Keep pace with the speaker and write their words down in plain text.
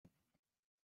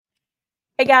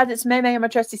Hey guys, it's Maymay and my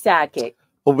trusty sidekick.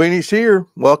 Well, Vinny's here.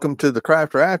 Welcome to the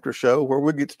Crafter After Show, where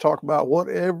we get to talk about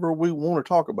whatever we want to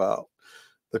talk about.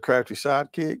 The crafty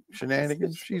sidekick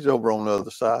shenanigans. She's over on the other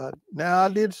side. Now, I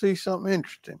did see something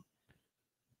interesting.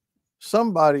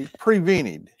 Somebody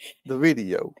pre-vented the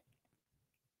video.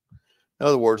 In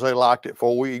other words, they liked it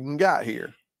before we even got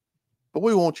here. But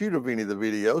we want you to vent the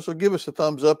video, so give us a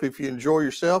thumbs up if you enjoy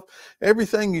yourself.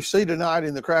 Everything you see tonight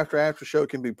in the Crafter After Show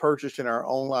can be purchased in our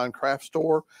online craft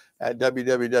store at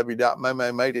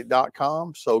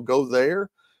www.maymay-made-it.com. So go there.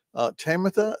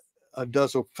 Tamitha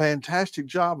does a fantastic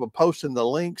job of posting the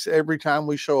links every time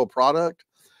we show a product.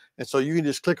 And so you can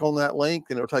just click on that link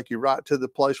and it'll take you right to the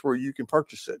place where you can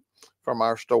purchase it from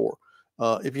our store.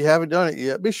 If you haven't done it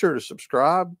yet, be sure to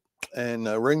subscribe and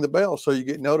ring the bell so you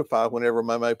get notified whenever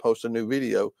Maymay posts a new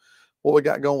video. What we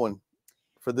got going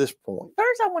for this point?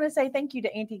 First, I want to say thank you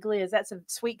to Auntie Gliz. That's a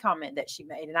sweet comment that she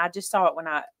made, and I just saw it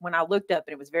when I looked up,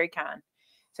 and it was very kind.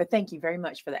 So thank you very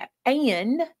much for that.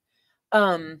 And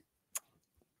I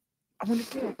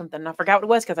wanted to do something. I forgot what it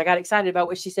was because I got excited about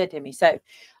what she said to me. So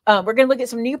we're going to look at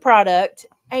some new product.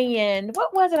 And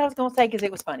what was it I was going to say? Because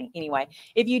it was funny. Anyway,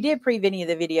 if you did pre-video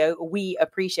the video, we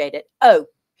appreciate it. Oh,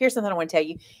 here's something I want to tell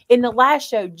you. In the last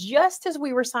show, just as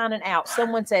we were signing out,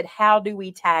 someone said, how do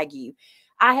we tag you?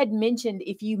 I had mentioned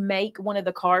if you make one of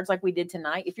the cards like we did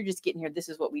tonight, if you're just getting here, this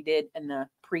is what we did in the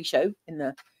pre-show, in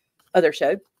the other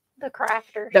show. The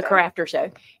crafter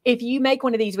show. If you make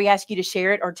one of these, we ask you to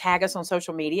share it or tag us on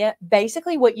social media.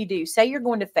 Basically what you do, say you're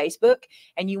going to Facebook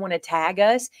and you want to tag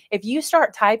us. If you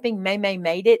start typing Maymay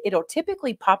Made It, it'll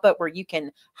typically pop up where you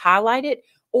can highlight it,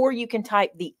 or you can type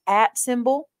the @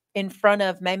 symbol in front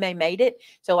of Maymay Made It.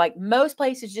 So like most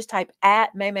places, just type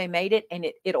 @Maymay Made It and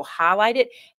it'll highlight it.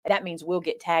 That means we'll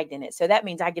get tagged in it. So that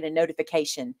means I get a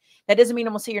notification. That doesn't mean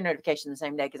I'm going to see your notification the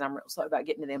same day because I'm real slow about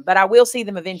getting to them. But I will see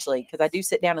them eventually because I do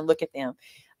sit down and look at them.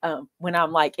 When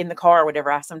I'm like in the car or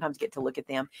whatever, I sometimes get to look at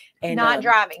them. And not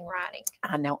driving, riding.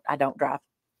 I know I don't drive.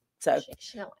 So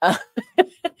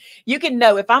you can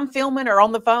know if I'm filming or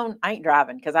on the phone, I ain't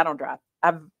driving because I don't drive.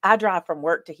 I drive from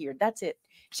work to here. That's it.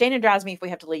 Shannon drives me if we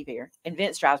have to leave here, and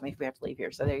Vince drives me if we have to leave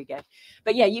here. So there you go.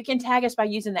 But yeah, you can tag us by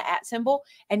using the @ symbol,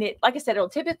 and it, like I said, it'll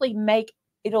typically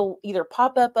it'll either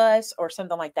pop up us or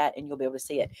something like that, and you'll be able to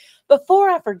see it. Before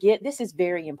I forget, this is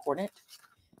very important.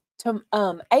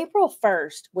 April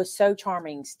 1st was So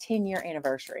Charming's 10-year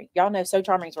anniversary. Y'all know So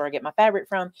Charming's where I get my fabric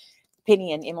from.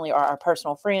 Penny and Emily are our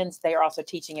personal friends. They are also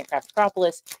teaching at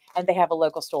Craftropolis, and they have a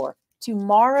local store.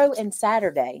 Tomorrow and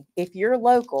Saturday, if you're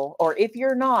local or if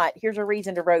you're not, here's a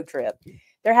reason to road trip.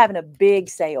 They're having a big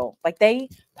sale. Like they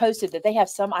posted that they have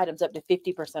some items up to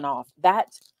 50% off.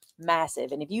 That's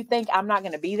massive. And if you think I'm not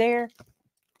going to be there,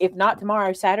 if not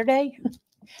tomorrow, Saturday,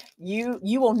 you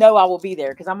will know I will be there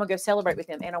because I'm going to go celebrate with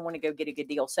them and I want to go get a good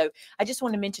deal. So I just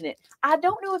want to mention it. I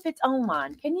don't know if it's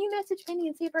online. Can you message Penny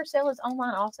and see if her sale is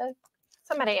online also?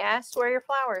 Somebody asked where your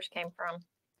flowers came from.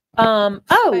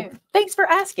 Thanks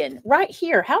for asking. Right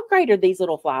here. How great are these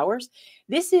little flowers?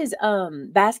 This is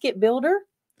Basket Builder.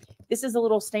 This is a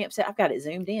little stamp set. I've got it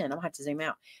zoomed in. I'm gonna have to zoom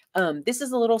out. This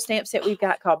is a little stamp set we've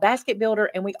got called Basket Builder,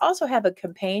 and we also have a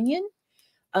companion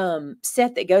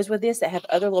set that goes with this that have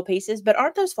other little pieces. But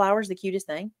aren't those flowers the cutest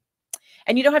thing?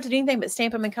 And you don't have to do anything but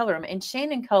stamp them and color them. And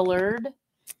Shannon colored.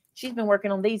 She's been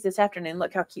working on these this afternoon.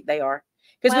 Look how cute they are.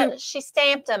 Because she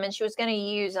stamped them and she was going to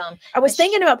use them. I was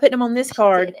thinking about putting them on this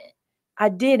card. I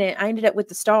didn't. I ended up with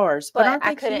the stars. But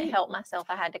I couldn't help myself.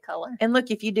 I had to color. And look,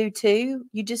 if you do too,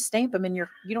 you just stamp them and you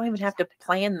don't even have to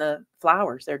plan the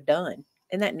flowers. They're done.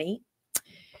 Isn't that neat?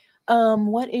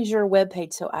 What is your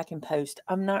webpage so I can post?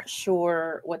 I'm not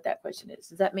sure what that question is.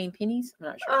 Does that mean pennies? I'm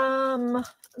not sure.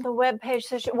 The webpage.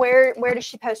 So where does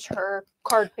she post her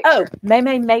card picture? Oh,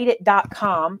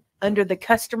 MaymayMadeIt.com under the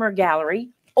customer gallery.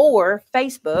 Or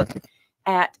Facebook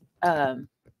at Maymay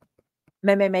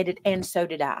Made It and So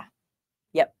Did I.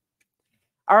 Yep.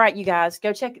 All right, you guys,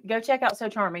 go check out So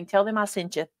Charming. Tell them I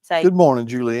sent you. Say good morning,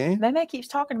 Julianne. Maymay keeps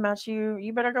talking about you.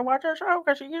 You better go watch her show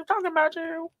because she keeps talking about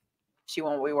you. She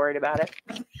won't be worried about it.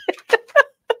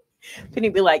 Penny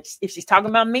be like, if she's talking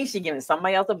about me, she's giving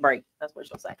somebody else a break. That's what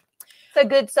she'll say. It's a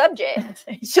good subject.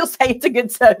 She'll say it's a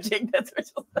good subject. That's what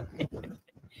she'll say.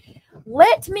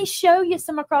 Let me show you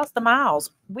some across the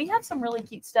miles. We have some really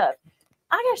cute stuff.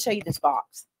 I got to show you this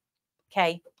box.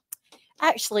 Okay.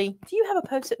 Actually, do you have a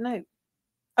Post-it note?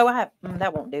 Oh, I have.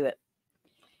 That won't do it.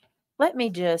 Let me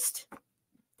just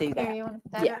do that. Here, you want to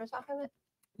put that over top of it?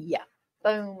 Yeah.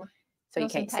 Boom. So you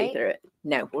can't see through it.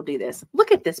 No, we'll do this.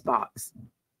 Look at this box.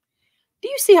 Do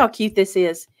you see how cute this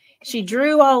is? She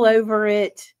drew all over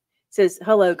it. It says,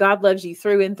 hello, God loves you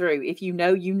through and through. If you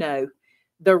know, you know.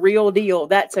 the real deal.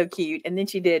 That's so cute. And then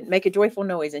she did make a joyful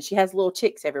noise, and she has little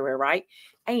chicks everywhere, right?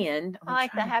 And I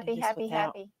like the happy, happy,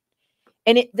 happy.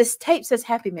 And this tape says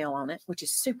Happy Mail on it, which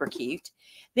is super cute.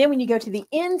 Then when you go to the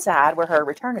inside where her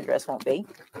return address won't be.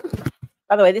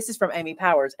 By the way, this is from Amy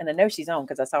Powers, and I know she's on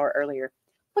because I saw her earlier.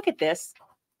 Look at this.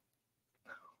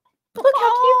 Look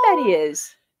how cute that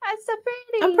is. That's so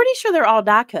pretty. I'm pretty sure they're all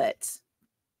die cuts.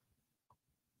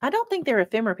 I don't think they're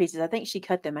ephemera pieces. I think she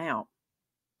cut them out.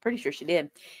 Pretty sure she did.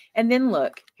 And then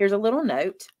look, here's a little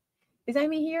note. Is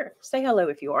Amy here? Say hello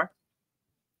if you are.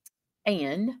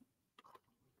 And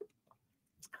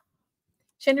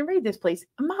Shannon, read this, please.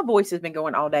 My voice has been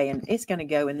going all day, and it's going to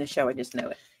go in the show. I just know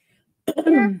it.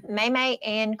 Dear Maymay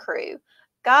and crew,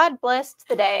 God blessed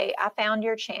the day I found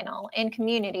your channel and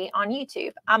community on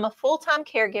YouTube. I'm a full-time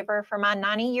caregiver for my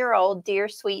 90-year-old dear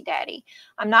sweet daddy.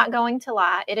 I'm not going to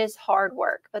lie, it is hard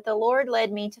work, but the Lord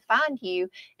led me to find you,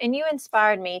 and you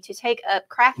inspired me to take up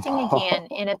crafting again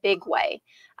in a big way.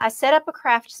 I set up a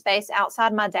craft space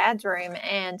outside my dad's room,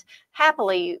 and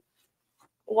happily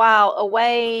while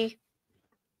away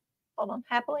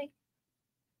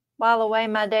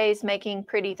my days making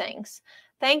pretty things.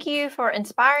 Thank you for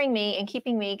inspiring me and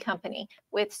keeping me company.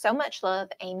 With so much love,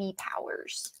 Amy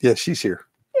Powers. Yeah, she's here.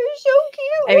 You're so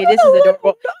cute. Amy, this is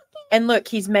adorable. And look,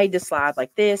 he's made the slide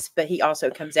like this, but he also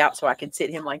comes out so I can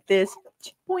sit him like this.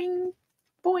 Boing,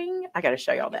 boing. I got to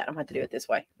show y'all that. I'm going to do it this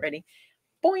way. Ready?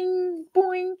 Boing,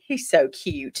 boing. He's so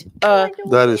cute.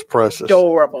 That is precious.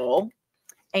 Adorable.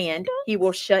 And he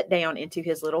will shut down into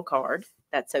his little card.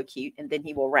 That's so cute. And then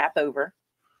he will wrap over.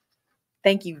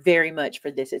 Thank you very much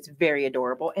for this. It's very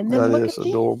adorable. And then That is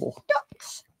adorable.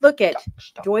 Look at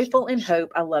Joyful and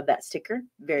Hope. I love that sticker.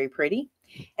 Very pretty.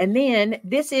 And then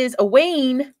this is a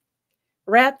ween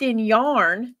wrapped in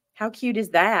yarn. How cute is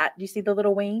that? Do you see the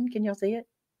little ween? Can y'all see it?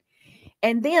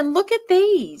 And then look at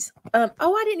these. Oh,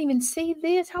 I didn't even see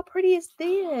this. How pretty is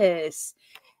this?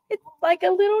 It's like a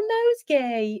little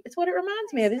nosegay. It's what it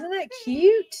reminds me of. Isn't that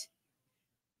cute?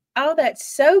 Oh, that's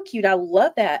so cute. I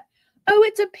love that. Oh,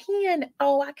 it's a pin.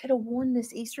 Oh, I could have worn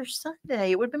this Easter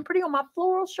Sunday. It would have been pretty on my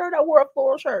floral shirt. I wore a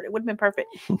floral shirt. It would have been perfect.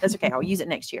 That's okay. I'll use it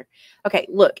next year. Okay,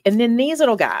 look. And then these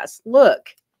little guys. Look.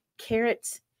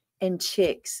 Carrots and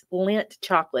chicks. Lint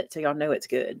chocolate. So y'all know it's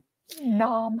good.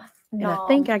 Nom. And I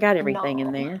think I got everything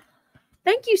in there.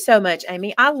 Thank you so much,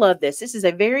 Amy. I love this. This is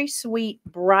a very sweet,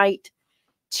 bright,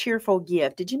 cheerful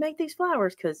gift. Did you make these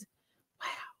flowers? Because, wow,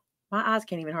 my eyes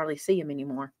can't even hardly see them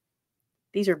anymore.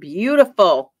 These are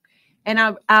beautiful.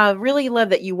 And I really love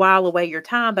that you while away your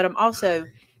time, but I'm also,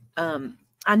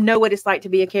 I know what it's like to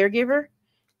be a caregiver.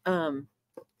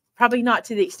 Probably not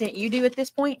to the extent you do at this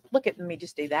point. Look at me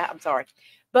just do that. I'm sorry.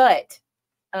 But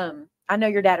I know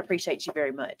your dad appreciates you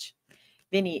very much.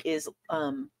 Vinny is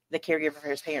the caregiver for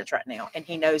his parents right now, and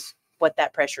he knows what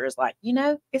that pressure is like. You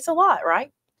know, it's a lot,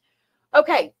 right?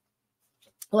 Okay.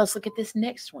 Let's look at this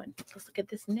next one. Let's look at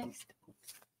this next.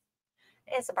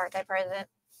 It's a birthday present.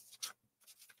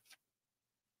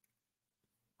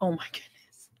 Oh my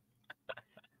goodness.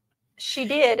 She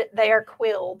did. They are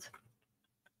quilled.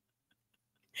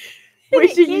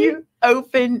 Wishing you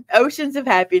oceans of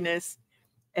happiness.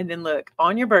 And then look,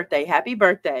 on your birthday, happy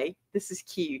birthday. This is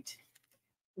cute.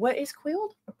 What is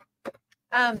quilled?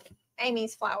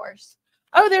 Amy's flowers.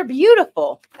 Oh, they're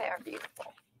beautiful. They are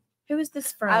beautiful. Who is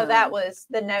this from? Oh, that was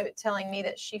the note telling me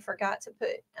that she forgot to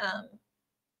put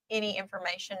any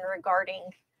information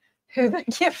regarding who the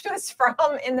gift was from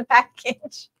in the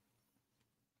package.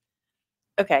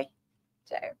 Okay.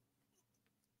 So I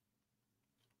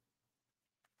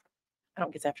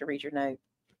don't guess I have to read your note.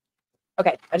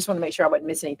 Okay. I just want to make sure I wouldn't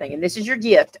miss anything. And this is your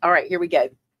gift. All right, here we go.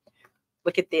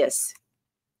 Look at this.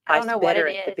 I don't know what it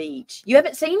at the is. beach. You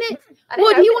haven't seen it? Mm-hmm.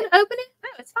 Well, do you want to open it? No,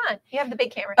 it's fine. You have the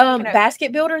big camera. You can open it.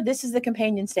 Basket builder. This is the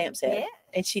companion stamp set. Yeah.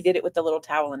 And she did it with the little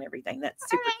towel and everything. That's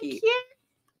super cute.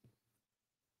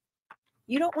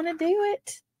 You don't want to do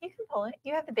it? You can pull it.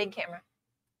 You have the big camera.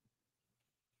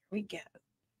 Here we go.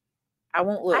 I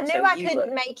won't look. I knew I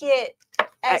couldn't make it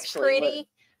as Actually, pretty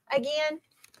again.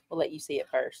 We'll let you see it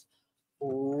first.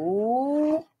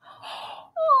 Ooh.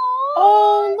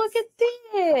 Oh, look at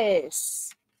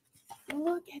this.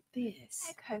 Look at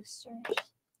this. A coaster.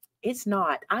 It's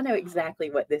not. I know exactly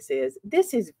what this is.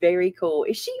 This is very cool.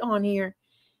 Is she on here?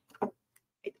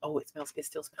 It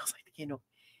still smells like the candle.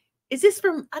 Is this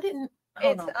from,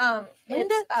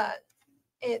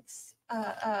 It's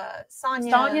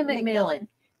Sonia McMillan.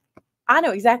 I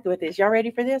know exactly what this is. Y'all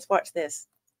ready for this? Watch this.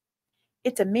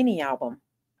 It's a mini album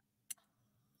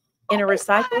in a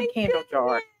recycled candle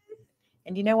jar.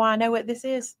 And you know why I know what this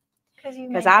is?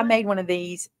 Because I made one of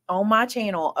these on my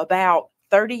channel about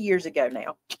 30 years ago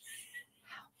now.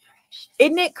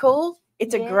 Isn't it cool?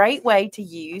 It's a Yes. great way to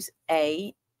use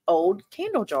a old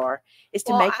candle jar is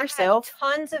to make yourself I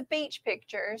have tons of beach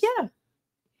pictures. Yeah.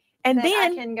 And then I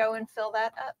then can go and fill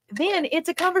that up. Then it's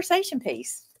a conversation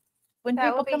piece when That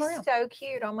people would be come around. so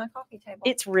cute on my coffee table.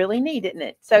 It's really neat, isn't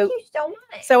it? Thank So you so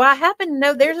much. so I happen to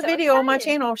know there's I'm a so video on my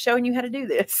excited. channel showing you how to do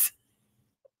this.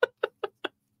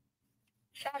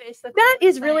 That is the That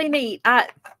coolest is really thing. neat.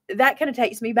 That kind of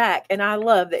takes me back, and I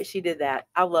love that she did that.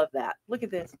 I love that. Look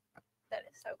at this. That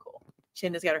is so cool.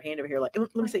 Shenda's got her hand over here like,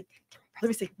 let me see. Let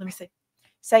me see. Let me see.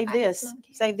 Save I can this. smell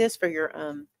it. Save this for your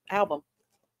album.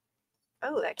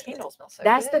 Oh, that candle smells so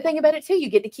That's good. the thing about it too. You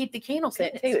get to keep the candle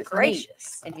scent too. Goodness It's neat.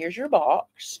 gracious. And here's your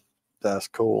box. That's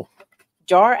cool.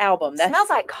 Jar album. That smells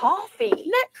like coffee.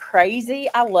 Isn't that crazy?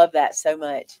 I love that so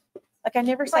much. Like I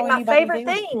never It's saw like my anybody favorite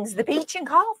do it. things, the beach and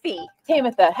coffee.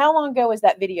 Tamitha, how long ago was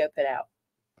that video put out?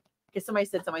 Because somebody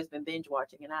said somebody's been binge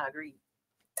watching, and I agree.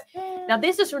 Now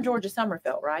this is from Georgia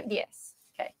Summerfeld, right? Yes.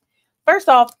 Okay. First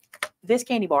off, this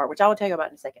candy bar, which I will tell you about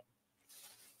in a second.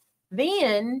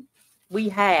 Then we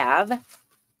have,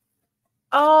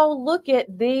 oh, look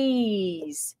at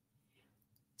these.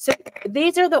 So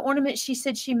these are the ornaments she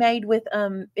said she made with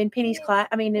in Penny's class.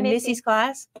 I mean in Missy's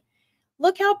class.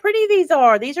 Look how pretty these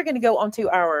are. These are going to go onto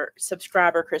our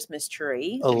subscriber Christmas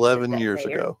tree. 11 years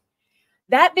ago.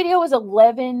 That video was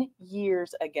 11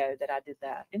 years ago that I did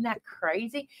that. Isn't that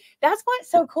crazy? That's why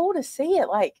it's so cool to see it.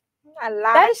 Like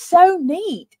that is so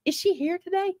neat. Is she here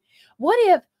today? What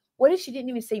if she didn't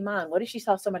even see mine? What if she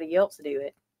saw somebody else do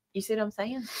it? You see what I'm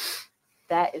saying?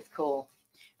 That is cool.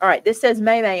 All right, this says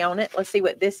Maymay on it. Let's see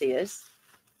what this is.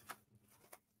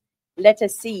 Let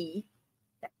us see.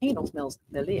 That candle smells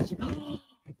delicious.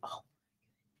 Oh.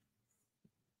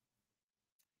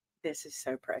 This is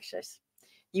so precious.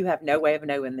 You have no way of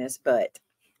knowing this, but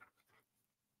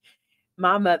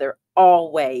my mother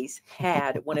always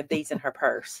had one of these in her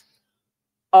purse.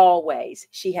 Always.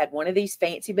 She had one of these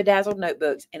fancy bedazzled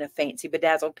notebooks and a fancy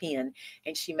bedazzled pen,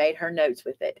 and she made her notes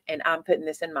with it. And I'm putting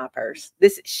this in my purse.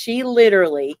 She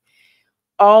literally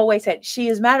always had. She,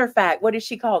 as a matter of fact, what did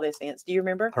she call this, Vince? Do you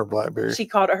remember? Her BlackBerry. She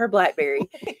called it her BlackBerry.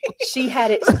 She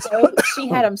had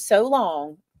them so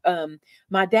long.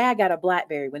 My dad got a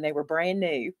BlackBerry when they were brand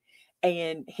new.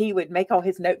 And he would make all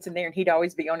his notes in there and he'd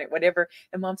always be on it, whatever.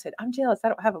 And Mom said, I'm jealous. I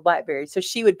don't have a BlackBerry. So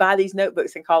she would buy these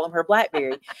notebooks and call them her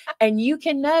BlackBerry. And you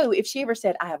can know if she ever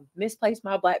said, I have misplaced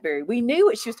my BlackBerry. We knew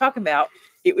what she was talking about.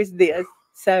 It was this.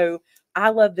 So I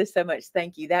love this so much.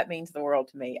 Thank you. That means the world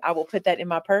to me. I will put that in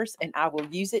my purse and I will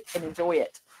use it and enjoy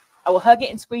it. I will hug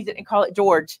it and squeeze it and call it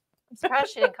George. I'm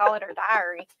surprised she didn't call it her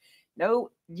diary.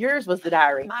 No, yours was the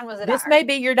diary. Mine was a This diary. may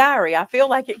be your diary. I feel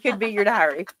like it could be your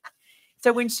diary.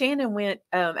 So when Shannon went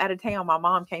out of town, my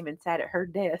mom came and sat at her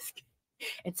desk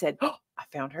and said, oh, I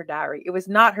found her diary. It was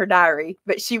not her diary,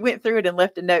 but she went through it and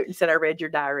left a note and said, I read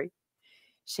your diary.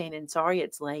 Shannon, sorry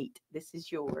it's late. This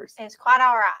is yours. It's quite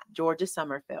all right. Georgia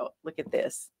Summerfeld. Look at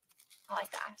this. I like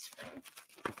the ice cream.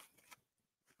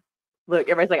 Look,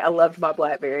 everybody's like, I loved my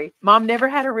BlackBerry. Mom never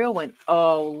had a real one.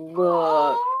 Oh,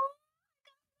 look.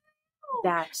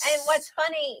 That's And what's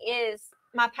funny is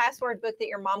my password book that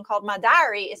your mom called my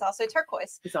diary is also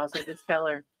turquoise. It's also this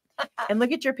color. And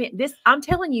look at your pen. This, I'm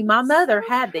telling you, my mother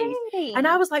had these. And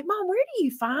I was like, Mom, where do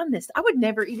you find this? I would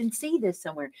never even see this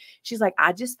somewhere. She's like,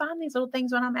 I just find these little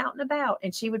things when I'm out and about.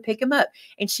 And she would pick them up.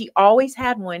 And she always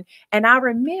had one. And I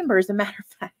remember, as a matter of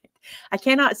fact, I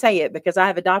cannot say it because I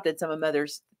have adopted some of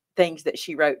Mother's things that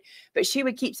she wrote. But she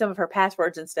would keep some of her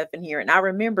passwords and stuff in here. And I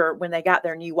remember when they got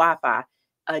their new Wi-Fi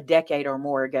a decade or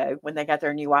more ago, when they got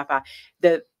their new Wi-Fi,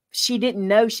 she didn't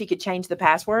know she could change the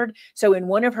password. So in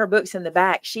one of her books in the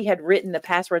back, she had written the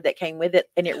password that came with it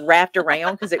and it wrapped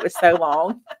around because it was so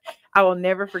long. I will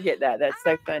never forget that. That's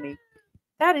so funny.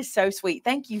 That is so sweet.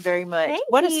 Thank you very much.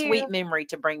 What a sweet memory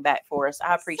to bring back for us.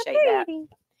 I appreciate that.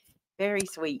 Very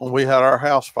sweet. When we had our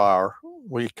house fire,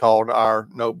 we called our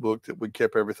notebook that we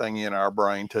kept everything in our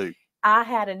brain too. I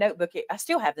had a notebook. I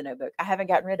still have the notebook. I haven't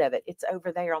gotten rid of it. It's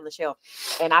over there on the shelf.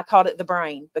 And I called it the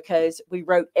brain because we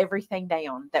wrote everything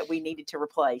down that we needed to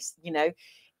replace, you know,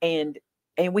 and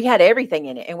we had everything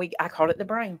in it. And I called it the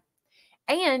brain.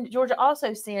 And Georgia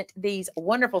also sent these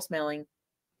wonderful smelling.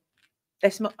 They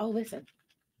smell. Oh, listen,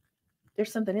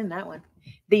 there's something in that one.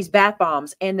 These bath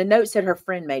bombs. And the note said her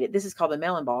friend made it. This is called the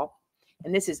melon ball.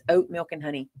 And this is oat milk and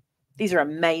honey. These are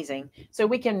amazing. So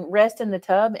we can rest in the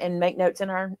tub and make notes in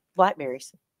our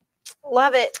BlackBerries.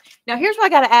 Love it. Now, here's what I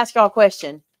got to ask y'all a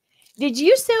question. Did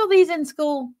you sell these in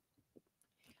school?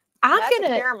 That's a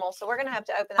caramel, so we're going to have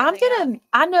to open that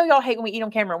I know y'all hate when we eat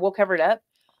on camera. We'll cover it up.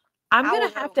 I'm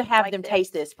going to have them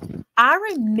taste this. I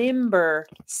remember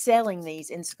selling these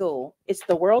in school. It's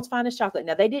the world's finest chocolate.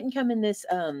 Now they didn't come in this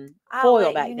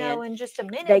foil back then. In just a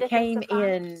minute. They came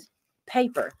in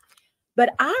paper.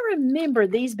 But I remember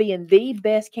these being the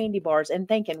best candy bars and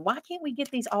thinking, why can't we get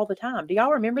these all the time? Do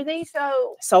y'all remember these?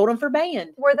 So sold them for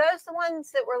band. Were those the ones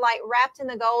that were like wrapped in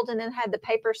the gold and then had the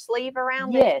paper sleeve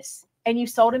around it? Yes. And you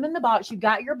sold them in the box. You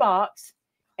got your box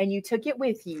and you took it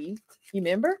with you. You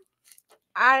remember?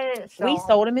 I didn't sell We them.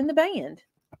 sold them in the band.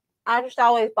 I just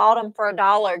always bought them for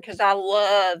 $1 because I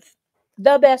love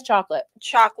The best chocolate.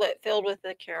 chocolate filled with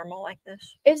the caramel like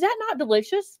this. Is that not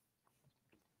delicious?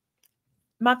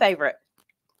 My favorite.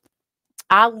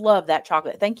 I love that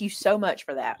chocolate. Thank you so much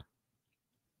for that.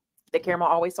 The caramel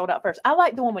always sold out first. I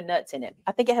like the one with nuts in it.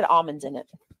 I think it had almonds in it.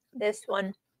 This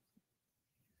one.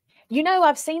 You know,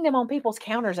 I've seen them on people's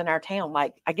counters in our town.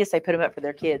 Like, I guess they put them up for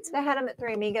their kids. They had them at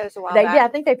Three Amigos a while They back. did. I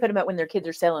think they put them up when their kids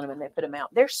are selling them and they put them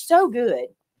out. They're so good.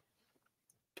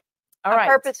 All right.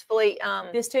 I purposefully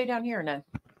This two down here or no?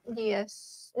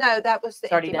 yes. No, that was the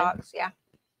It's already empty done? box. Yeah.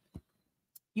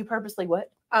 You purposely what?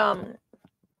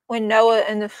 When Noah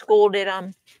and the school did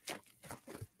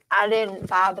I didn't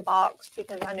buy the box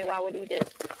because I knew I would eat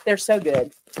it. They're so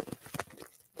good.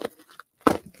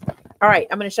 All right,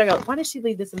 I'm going to show you. Why did she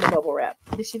leave this in the bubble wrap?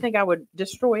 Did she think I would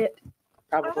destroy it?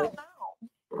 I Probably. don't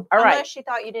know. All right. Unless she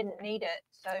thought you didn't need it,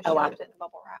 so she Oh, left it in the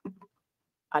bubble wrap.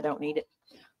 I don't need it.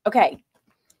 Okay,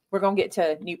 we're going to get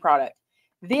to new product.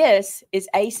 This is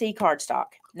AC cardstock.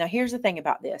 Now, here's the thing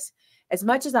about this. As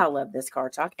much as I love this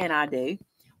cardstock, and I do,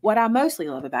 what I mostly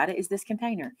love about it is this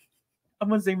container. I'm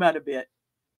going to zoom out a bit.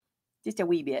 Just a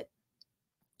wee bit.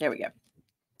 There we go.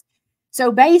 So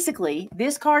basically,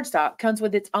 this cardstock comes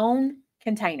with its own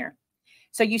container.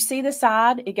 So you see the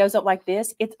side, it goes up like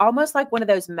this. It's almost like one of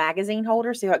those magazine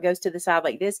holders. See how it goes to the side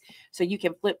like this? So you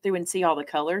can flip through and see all the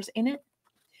colors in it.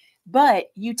 But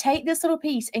you take this little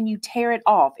piece and you tear it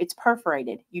off. It's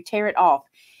perforated. You tear it off.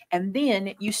 And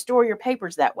then you store your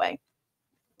papers that way.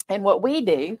 And what we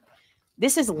do,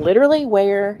 this is literally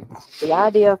where the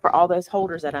idea for all those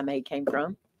holders that I made came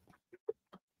from.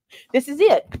 This is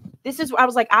it. This is, I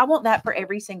was like, I want that for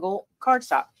every single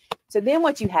cardstock. So then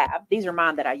what you have, these are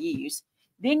mine that I use.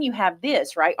 Then you have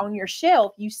this, right? On your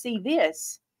shelf, you see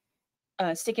this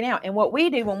sticking out. And what we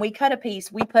do when we cut a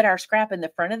piece, we put our scrap in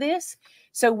the front of this.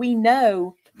 So we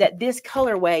know that this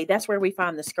colorway, that's where we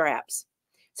find the scraps.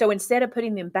 So instead of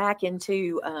putting them back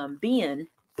into bin,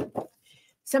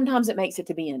 sometimes it makes it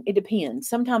to bin. It depends.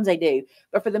 Sometimes they do.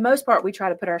 But for the most part, we try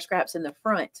to put our scraps in the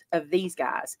front of these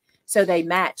guys. So they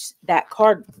match that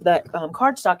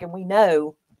cardstock, and we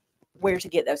know where to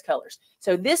get those colors.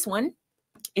 So this one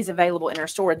is available in our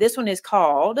store. This one is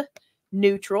called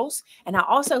Neutrals. And I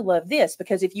also love this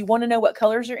because if you want to know what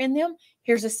colors are in them,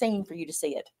 here's a scene for you to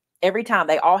see it. Every time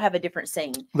they all have a different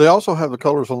scene. They also have the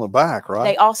colors on the back, right?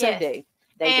 They also Yes. do.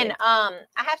 I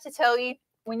have to tell you,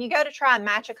 when you go to try and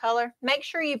match a color, make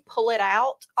sure you pull it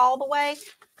out all the way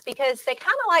because they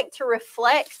kind of like to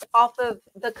reflect off of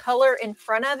the color in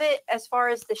front of it as far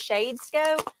as the shades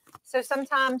go. So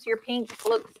sometimes your pink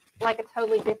looks like a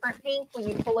totally different pink when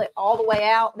you pull it all the way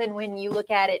out than when you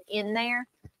look at it in there.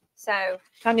 So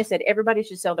Tanya said everybody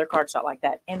should sell their cardstock like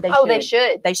that. And they they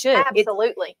should. They should.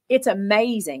 Absolutely. It's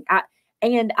amazing. I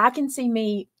can see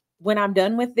me when I'm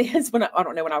done with this, I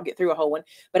don't know when I'll get through a whole one,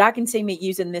 but I can see me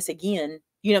using this again.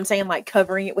 You know what I'm saying? Like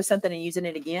covering it with something and using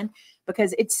it again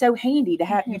because it's so handy to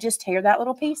have. You just tear that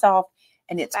little piece off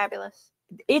and it's fabulous.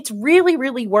 It's really,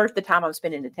 really worth the time I'm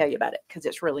spending to tell you about it because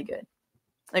it's really good.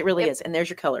 It really is. And there's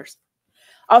your colors.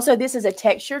 Also, this is a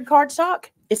textured cardstock.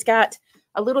 It's got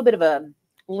a little bit of a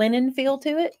linen feel to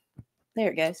it.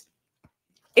 There it goes.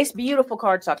 It's beautiful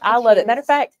cardstock. I love it. Matter of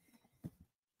fact,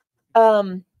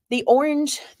 the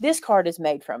orange, this card is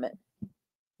made from it.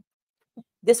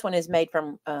 This one is made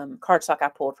from cardstock I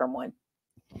pulled from one.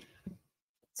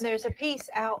 There's a piece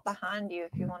out behind you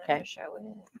if you want to show it.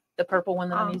 The purple one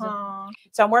that I'm using.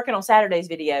 So I'm working on Saturday's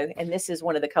video, and this is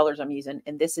one of the colors I'm using,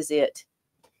 and this is it.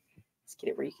 Let's get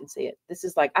it where you can see it. This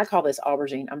is like, I call this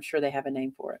aubergine. I'm sure they have a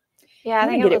name for it. Yeah, I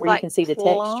think get it it where like you can see the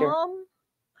texture. I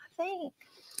think.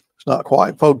 It's not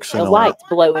quite focusing The on light's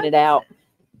blowing it out.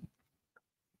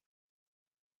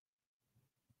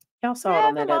 Y'all saw it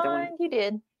on that other one. You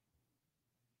did.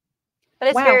 But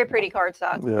it's very pretty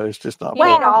cardstock. Yeah, it's just not. You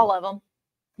need all of them.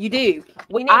 You do.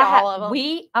 We need all of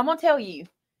them. I'm going to tell you.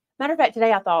 Matter of fact,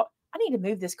 today I thought, I need to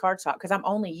move this cardstock because I'm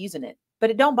only using it. But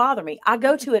it don't bother me. I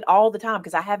go to it all the time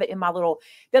because I have it in my little.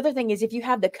 The other thing is if you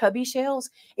have the cubby shells,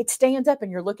 it stands up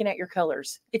and you're looking at your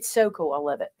colors. It's so cool. I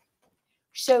love it.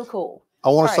 So cool. I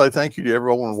want to All say right. thank you to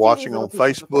everyone Let's do these watching little on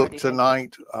pieces before I Facebook do paper.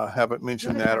 tonight. I haven't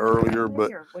mentioned that earlier,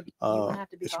 but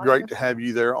it's great to have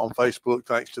you there on Facebook.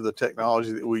 Thanks to the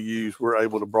technology that we use, we're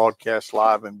able to broadcast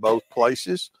live in both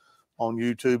places, on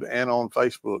YouTube and on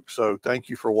Facebook. So thank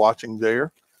you for watching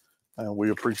there, and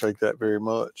we appreciate that very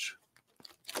much.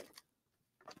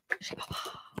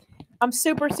 I'm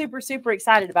super, super, super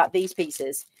excited about these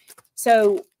pieces.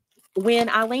 So when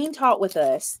Eileen taught with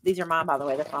us, these are mine, by the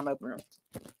way, that's why I'm opening them.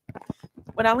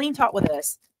 When Eileen taught with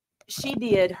us, she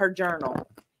did her journal,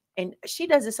 and she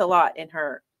does this a lot in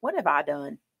her, what have I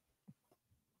done?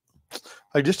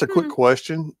 Hey, just a quick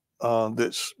question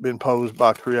that's been posed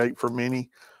by Create for Many.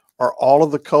 Are all of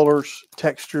the colors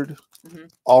textured?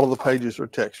 All of the pages are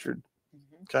textured.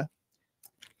 Okay.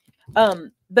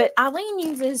 But Eileen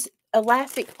uses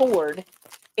elastic cord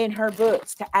in her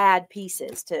books to add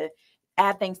pieces, to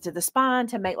add things to the spine,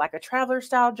 to make like a traveler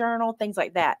style journal, things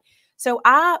like that. So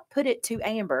I put it to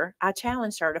Amber. I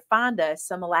challenged her to find us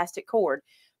some elastic cord,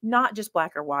 not just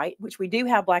black or white, which we do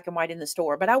have black and white in the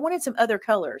store, but I wanted some other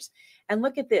colors. And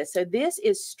look at this. So this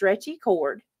is stretchy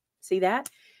cord. See that?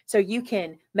 So you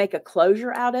can make a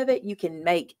closure out of it. You can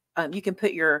make, you can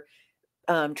put your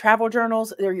travel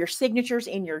journals, they're your signatures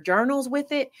in your journals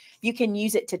with it. You can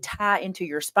use it to tie into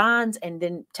your spines and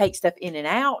then take stuff in and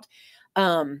out.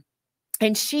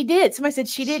 And she did. Somebody said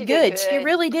she did good. She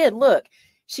really did. Look,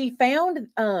 she found,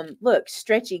 look,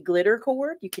 stretchy glitter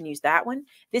cord. You can use that one.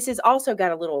 This has also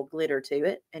got a little glitter to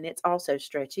it, and it's also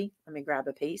stretchy. Let me grab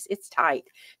a piece. It's tight.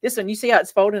 This one, you see how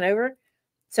it's folding over?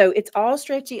 So it's all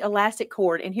stretchy elastic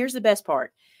cord. And here's the best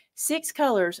part. 6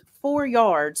 colors, 4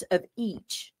 yards of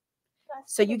each.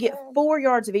 So you get 4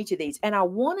 yards of each of these. And I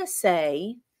want to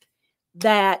say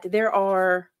that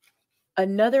there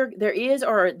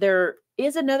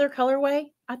is another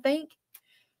colorway, I think.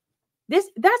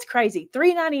 That's crazy.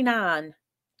 $3.99.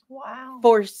 Wow.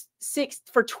 For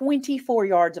 24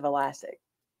 yards of elastic.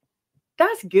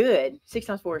 That's good. 6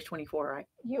 times 4 is 24, right?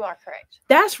 You are correct.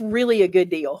 That's really a good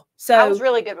deal. So I was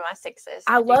really good with my 6s.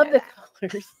 I love the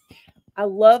colors. I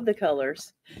love the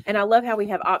colors. And I love how we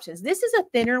have options. This is a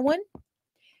thinner one.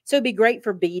 So it'd be great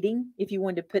for beading if you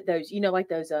wanted to put those, you know, like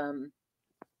those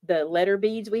the letter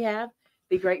beads we have.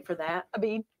 Be great for that. A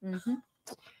bead. I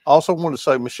also want to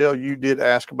say, Michelle, you did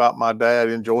ask about my dad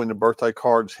enjoying the birthday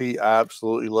cards. He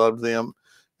absolutely loved them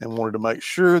and wanted to make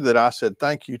sure that I said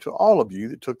thank you to all of you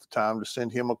that took the time to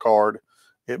send him a card.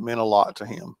 It meant a lot to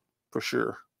him, for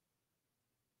sure.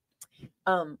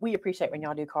 We appreciate when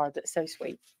y'all do cards. It's so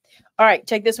sweet. All right,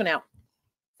 check this one out.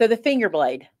 So the finger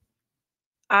blade.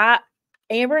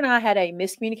 Amber and I had a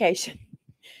miscommunication.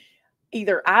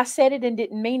 Either I said it and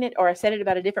didn't mean it, or I said it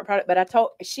about a different product, but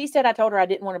she said I told her I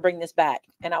didn't want to bring this back.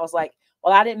 And I was like,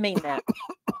 well, I didn't mean that.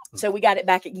 So we got it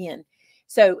back again.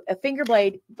 So a finger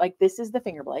blade, like this is the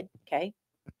finger blade. Okay.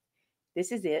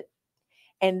 This is it.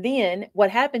 And then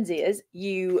what happens is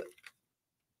you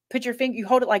put your finger, you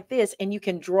hold it like this, and you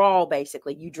can draw,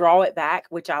 basically. You draw it back,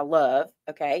 which I love.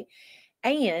 Okay.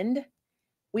 And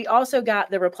we also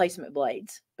got the replacement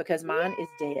blades because mine is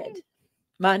dead.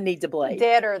 Mine needs a blade.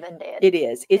 Deader than dead. It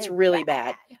is. It's really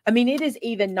bad. I mean, it is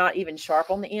not even sharp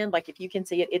on the end. Like if you can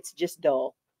see it, it's just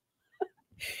dull.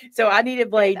 So I needed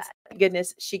blades.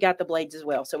 Goodness, she got the blades as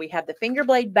well. So we have the finger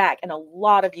blade back. And a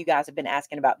lot of you guys have been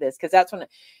asking about this because that's when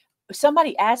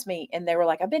somebody asked me and they were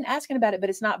like, I've been asking about it,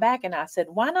 but it's not back. And I said,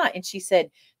 why not? And she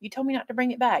said, you told me not to bring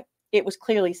it back. It was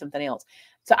clearly something else.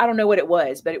 So I don't know what it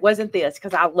was, but it wasn't this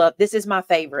because this is my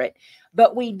favorite.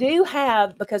 But we do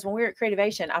have, because when we were at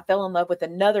Creativation, I fell in love with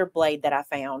another blade that I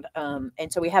found.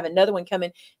 And so we have another one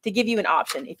coming to give you an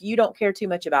option. If you don't care too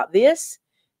much about this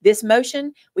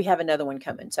motion, we have another one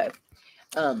coming. So,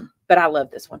 but I love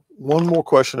this one. One more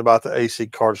question about the AC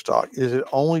cardstock. Is it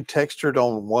only textured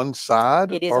on one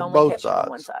side or both sides? On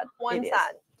one side. One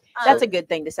side. That's a good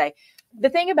thing to say. The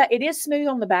thing about it is smooth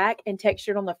on the back and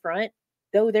textured on the front.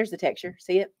 Though there's the texture.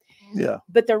 See it? Yeah.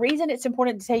 But the reason it's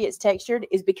important to tell you it's textured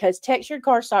is because textured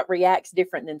cardstock reacts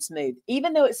different than smooth.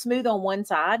 Even though it's smooth on one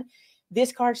side,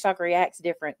 this cardstock reacts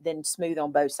different than smooth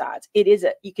on both sides. It is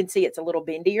you can see it's a little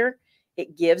bendier.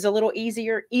 It gives a little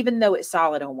easier, even though it's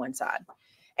solid on one side.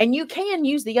 And you can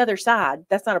use the other side.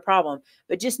 That's not a problem.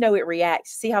 But just know it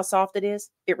reacts. See how soft it is?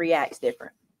 It reacts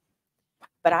different.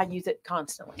 But I use it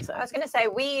constantly. So I was going to say,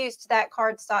 we used that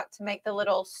cardstock to make the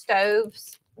little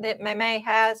stoves that Maymay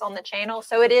has on the channel.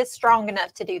 So it is strong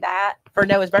enough to do that. For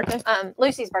Noah's birthday?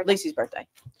 Lucy's birthday. Lucy's birthday.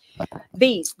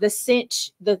 These, the cinch,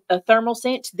 the thermal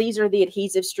cinch, these are the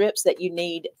adhesive strips that you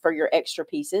need for your extra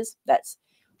pieces. That's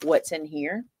what's in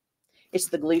here. It's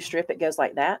the glue strip. It goes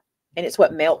like that. And it's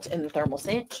what melts in the thermal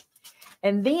cinch.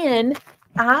 And then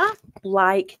I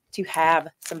like to have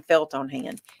some felt on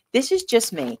hand. This is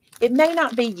just me. It may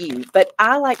not be you, but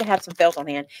I like to have some felt on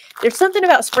hand. There's something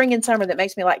about spring and summer that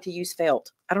makes me like to use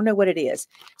felt. I don't know what it is.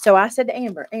 So I said to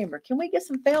Amber, can we get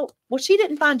some felt? Well, she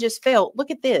didn't find just felt.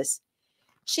 Look at this.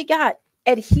 She got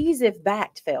adhesive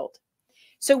backed felt.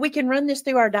 So we can run this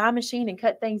through our dye machine and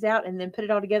cut things out and then put it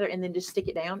all together and then just stick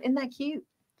it down. Isn't that cute?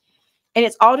 And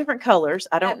it's all different colors.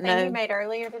 I don't know. You made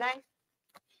earlier today?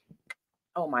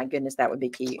 Oh my goodness, that would be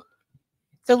cute.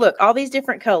 So look, all these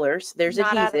different colors. There's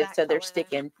Not adhesive, so they're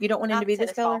sticking. You don't want them to be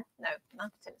this color? No,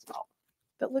 not the tennis ball.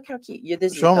 But look how cute. Yeah,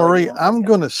 this is Jean Marie, I'm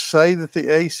going to say that the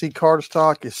AC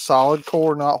cardstock is solid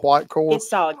core, not white core. It's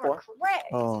solid core.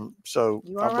 Correct. So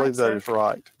I believe that is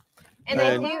right. And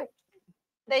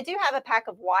they do have a pack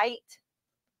of white,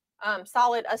 a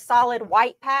solid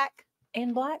white pack.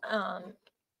 And black? I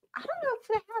don't know if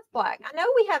they have black. I know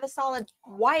we have a solid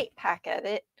white pack of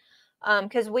it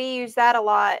because we use that a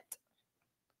lot.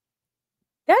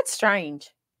 That's strange,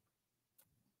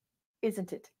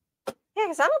 isn't it? Yeah,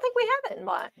 because I don't think we have it in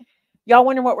black. Y'all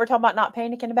wonder what we're talking about not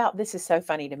panicking about? This is so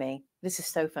funny to me. This is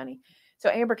so funny. So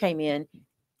Amber came in.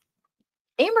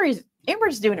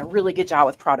 Amber's doing a really good job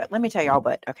with product. Let me tell y'all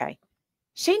what, okay.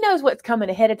 She knows what's coming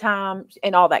ahead of time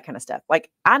and all that kind of stuff. Like,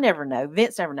 I never know.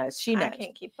 Vince never knows. She knows. I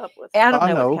can't keep up with it. I don't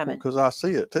know what's coming. Because I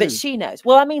see it too. But she knows.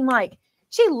 Well, I mean, like,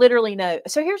 she literally knows.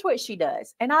 So here's what she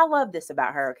does. And I love this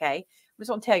about her, okay? I just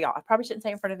want to tell y'all. I probably shouldn't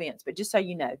say in front of Vince, but just so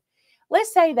you know.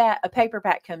 Let's say that a paper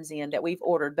pack comes in that we've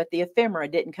ordered, but the ephemera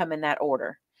didn't come in that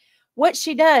order. What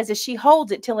she does is she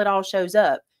holds it till it all shows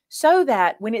up so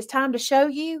that when it's time to show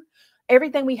you,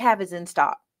 everything we have is in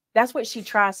stock. That's what she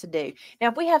tries to do. Now,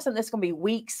 if we have something that's going to be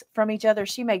weeks from each other,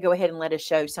 she may go ahead and let us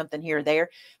show something here or there.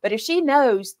 But if she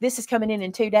knows this is coming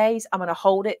in 2 days, I'm going to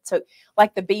hold it. So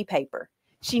like the bee paper,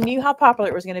 she knew how popular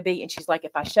it was going to be. And she's like,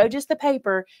 if I show just the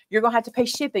paper, you're going to have to pay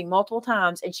shipping multiple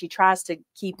times. And she tries to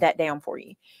keep that down for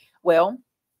you. Well,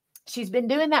 she's been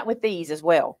doing that with these as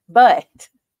well. But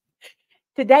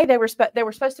today they were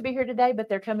supposed to be here today, but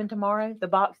they're coming tomorrow. The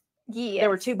box. Yeah. There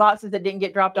were 2 boxes that didn't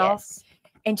get dropped off.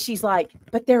 And she's like,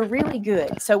 but they're really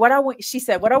good. So she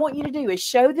said, what I want you to do is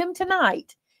show them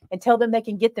tonight and tell them they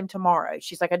can get them tomorrow.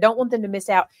 She's like, I don't want them to miss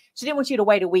out. She didn't want you to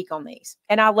wait a week on these.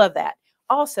 And I love that.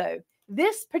 Also,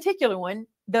 this particular one,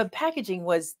 the packaging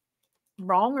was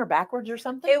wrong or backwards or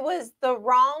something. It was the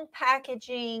wrong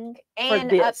packaging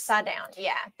and upside down.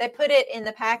 Yeah. They put it in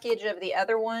the package of the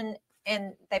other one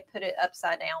and they put it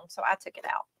upside down. So I took it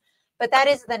out. But that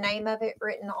is the name of it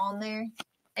written on there.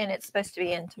 And it's supposed to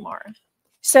be in tomorrow.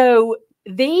 So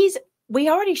these, we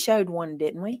already showed one,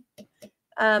 didn't we?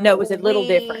 No, it was a little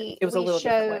different. It was a little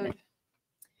different, wasn't it?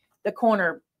 The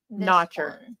corner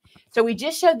notcher. One. So we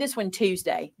just showed this one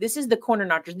Tuesday. This is the corner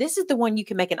notcher. This is the one you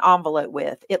can make an envelope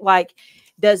with. It like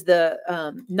does the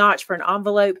notch for an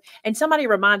envelope. And somebody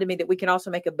reminded me that we can also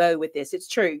make a bow with this. It's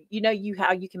true. You know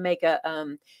how you can make a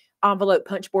envelope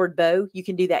punch board bow. You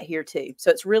can do that here too. So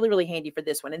it's really, really handy for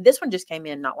this one. And this one just came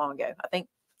in not long ago. I think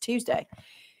Tuesday.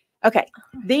 Okay,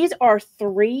 these are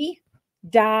 3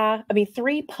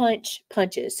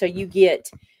 punches. So you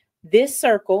get this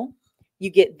circle,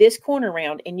 you get this corner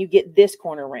round, and you get this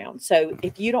corner round. So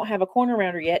if you don't have a corner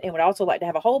rounder yet and would also like to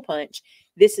have a hole punch,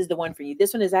 this is the one for you.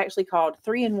 This one is actually called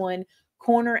 3-in-1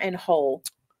 corner and hole.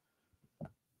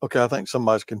 Okay, I think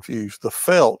somebody's confused. The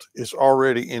felt is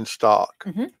already in stock.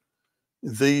 Mm-hmm.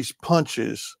 These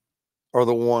punches are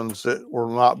the ones that will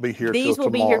not be here. These will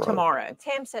be here tomorrow.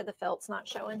 Tam said the felt's not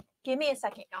showing. Give me a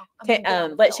second,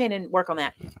 y'all. Let Shannon work on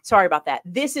that. Sorry about that.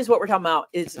 This is what we're talking about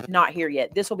is not here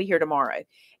yet. This will be here tomorrow.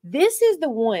 This is the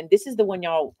one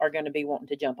y'all are going to be wanting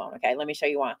to jump on. Okay, let me show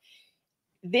you why.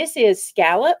 This is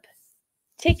scallop,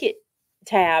 ticket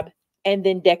tab, and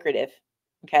then decorative.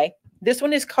 Okay, this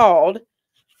one is called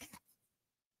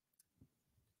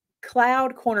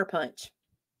Cloud Corner Punch.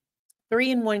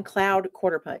 3-in-1 Cloud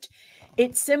Quarter Punch.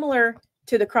 It's similar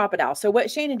to the Crocodile. So what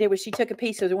Shannon did was she took a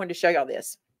piece. So I wanted to show y'all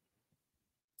this.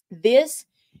 This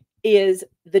is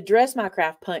the Dress My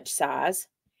Craft punch size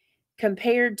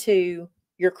compared to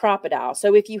your Crocodile.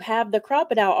 So if you have the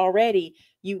Crocodile already,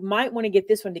 you might want to get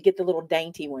this one to get the little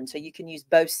dainty one so you can use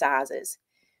both sizes.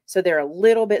 So they're a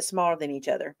little bit smaller than each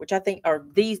other, which I think are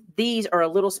these are a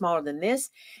little smaller than this.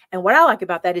 And what I like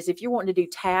about that is if you're wanting to do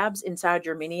tabs inside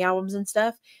your mini albums and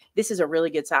stuff, this is a really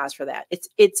good size for that.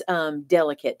 It's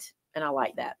delicate, and I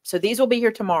like that. So these will be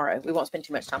here tomorrow. We won't spend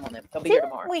too much time on them. They'll be here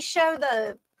tomorrow. We show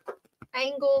the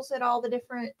angles at all the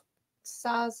different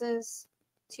sizes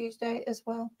Tuesday as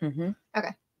well. Mm-hmm.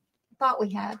 Okay. Thought we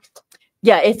had.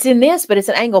 Yeah, it's in this, but it's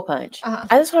an angle punch.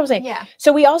 That's what I was saying. Yeah.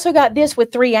 So we also got this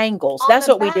with 3 angles. That's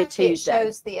what we did Tuesday. It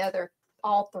shows the other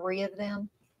all 3 of them.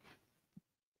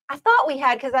 I thought we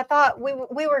had, because I thought we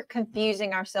were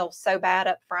confusing ourselves so bad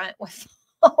up front with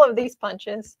all of these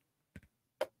punches.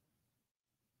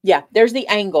 Yeah, there's the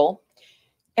angle.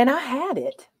 And I had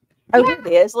it. Oh, here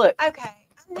it is. Look. Okay.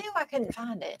 I knew I couldn't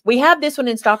find it. We have this one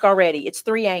in stock already. It's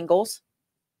 3 angles.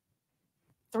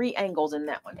 3 angles in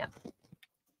that one. Yeah.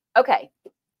 Okay.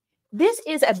 This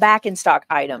is a back in stock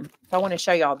item. So I want to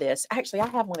show y'all this. Actually, I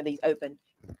have one of these open.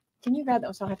 Can you grab that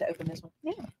one so I have to open this one?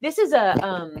 Yeah. This is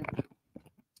a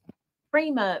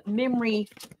Prima memory.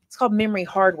 It's called Memory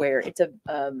Hardware. It's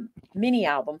a mini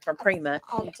album from Prima.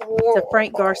 So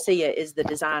Frank Garcia is the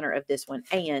designer of this one.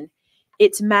 And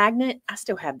it's magnet. I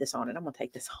still have this on it. I'm going to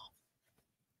take this off.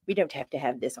 We don't have to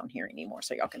have this on here anymore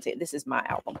so y'all can see it. This is my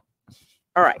album.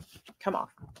 All right, come on.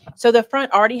 So the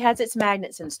front already has its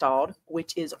magnets installed,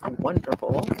 which is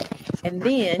wonderful. And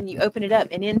then you open it up,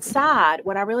 and inside,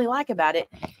 what I really like about it,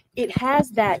 it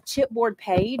has that chipboard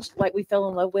page like we fell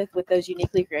in love with those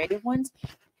uniquely creative ones.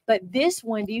 But this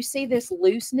one, do you see this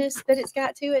looseness that it's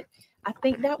got to it? I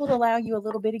think that will allow you a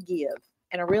little bit of give.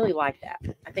 And I really like that.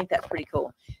 I think that's pretty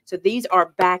cool. So these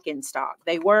are back in stock.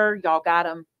 They were, y'all got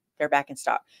them. They're back in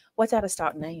stock. What's out of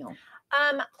stock now?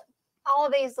 All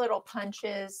of these little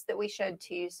punches that we showed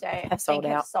Tuesday have sold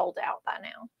out by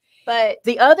now. But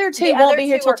the other 2 won't be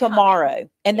here till tomorrow. Coming.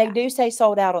 And they do say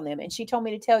sold out on them. And she told me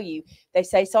to tell you, they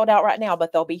say sold out right now,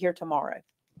 but they'll be here tomorrow.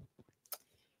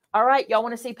 All right. Y'all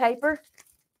want to see paper?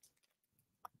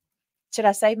 Should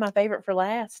I save my favorite for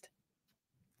last?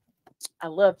 I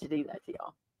love to do that to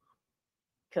y'all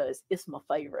because it's my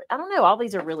favorite. I don't know. All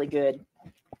these are really good.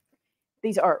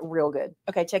 These are real good.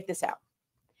 Okay, check this out.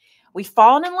 We've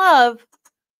fallen in love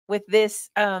with this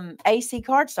AC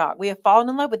cardstock. We have fallen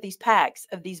in love with these packs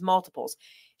of these multiples.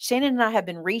 Shannon and I have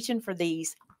been reaching for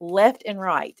these left and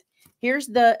right. Here's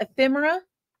the ephemera.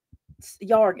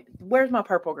 Y'all are, where's my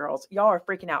purple girls? Y'all are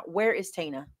freaking out. Where is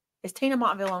Tina? Is Tina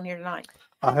Montville on here tonight?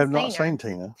 I have not seen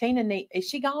Tina. Tina, is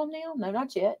she gone now? No,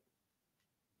 not yet.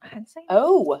 I hadn't seen her.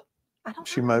 Oh. I don't know.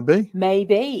 She may be.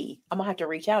 Maybe. I'm going to have to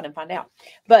reach out and find out.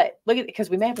 But look at it,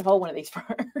 because we may have to hold one of these for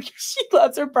her. She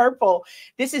loves her purple.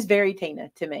 This is very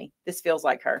Tina to me. This feels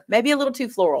like her. Maybe a little too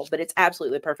floral, but it's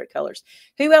absolutely perfect colors.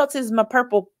 Who else is my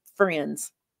purple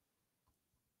friends?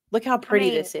 Look how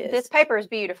pretty this is. This paper is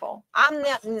beautiful. I'm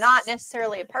not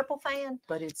necessarily a purple fan.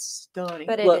 But it's stunning.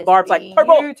 But look, it is Barb's like,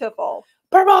 purple. Beautiful.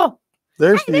 Purple.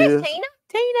 There's Tina.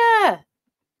 Tina.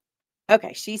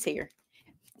 Okay, she's here.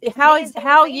 How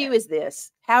you is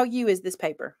this? How you is this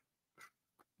paper?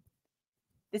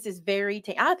 This is very,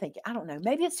 I don't know.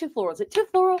 Maybe it's too floral. Is it too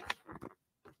floral?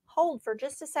 Hold for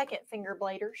just a second, finger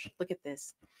bladers. Look at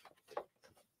this.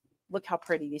 Look how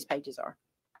pretty these pages are.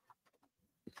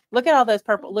 Look at all those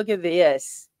purple. Look at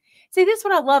this. See, this is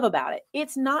what I love about it.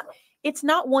 It's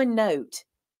not one note.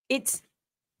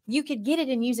 You could get it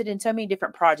and use it in so many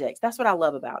different projects. That's what I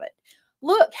love about it.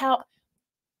 Look how,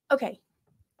 okay.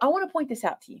 I want to point this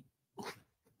out to you.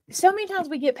 So many times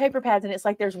we get paper pads and it's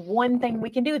like there's one thing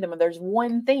we can do with them, or there's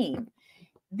one theme.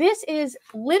 This is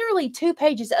literally 2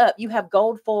 pages up. You have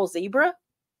gold foil zebra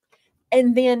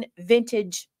and then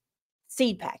vintage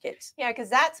seed packets. Yeah,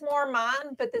 because that's more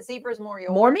mine, but the zebra is more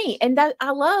yours. More me. And that I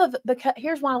love, because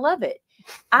here's why I love it.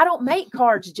 I don't make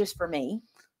cards just for me.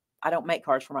 I don't make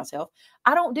cards for myself.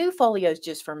 I don't do folios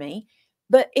just for me.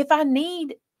 But if I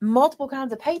need multiple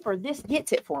kinds of paper, this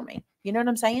gets it for me. You know what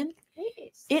I'm saying?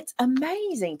 Yes. It's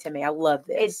amazing to me. I love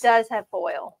this. It does have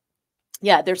foil.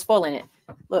 Yeah, there's foil in it.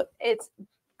 Look. It's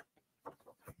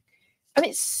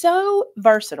so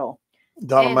versatile.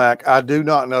 Donna Mac, I do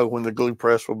not know when the glue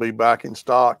press will be back in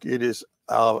stock. It is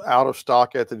out of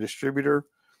stock at the distributor,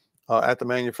 at the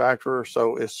manufacturer.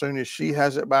 So as soon as she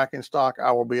has it back in stock,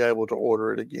 I will be able to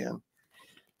order it again.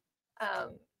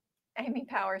 Amy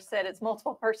Powers said it's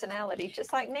multiple personalities,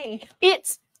 just like me.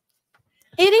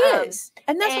 It is.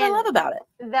 And that's what I love about it.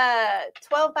 The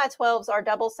 12 by 12s are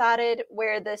double-sided,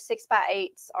 where the 6 by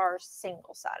 8s are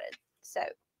single-sided. So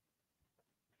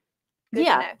good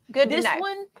to know. Good to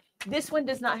know. This one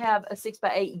does not have a 6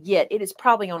 by 8 yet. It is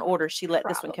probably on order. She let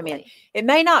this one come in. It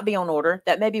may not be on order.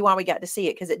 That may be why we got to see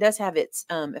it, because it does have its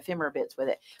ephemera bits with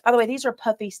it. By the way, these are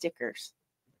puffy stickers.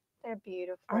 They're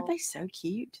beautiful. Aren't they so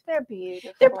cute? They're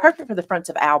beautiful. They're perfect for the fronts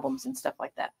of albums and stuff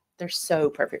like that. They're so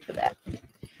perfect for that.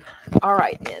 All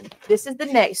right, then. This is the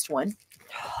next one.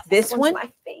 This one, my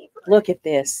favorite. Look at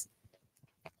this.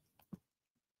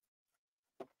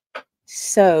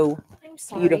 So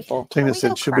beautiful. Tina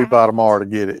said she'll be by tomorrow to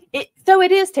get it. So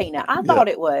it is, Tina. I thought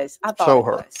it was. I thought it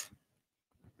was.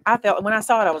 I felt, when I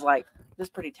saw it, I was like, this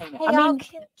is pretty Tina. Hey, I mean,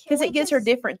 because it gives her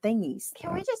different thingies.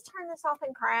 Can we just turn this off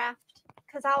and craft?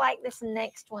 because I like this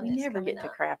next one. We never get to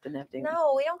craft enough, do we?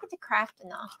 No, we don't get to craft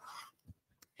enough.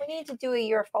 We need to do a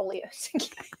Eurofolios.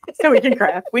 So we can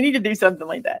craft. We need to do something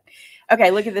like that.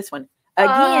 Okay, look at this one.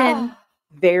 Again,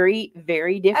 very,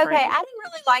 very different. Okay, I didn't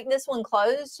really like this one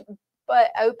closed,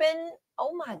 but open.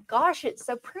 Oh my gosh, it's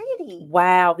so pretty.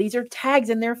 Wow, these are tags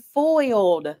and they're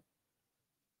foiled.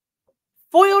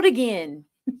 Foiled again.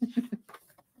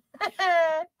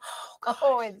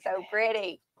 Oh, it's so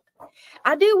pretty.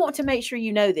 I do want to make sure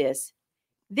you know this.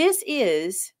 This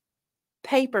is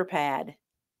paper pad.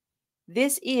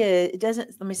 This is, it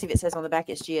doesn't, let me see if it says on the back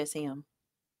it's GSM.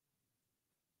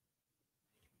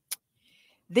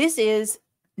 This is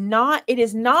not, it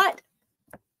is not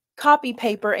copy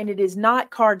paper and it is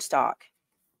not cardstock.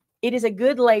 It is a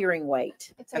good layering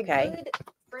weight. It's a good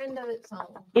friend of its own.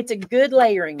 It's a good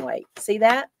layering weight. See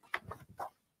that?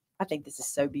 I think this is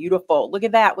so beautiful. Look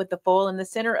at that with the foil in the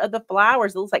center of the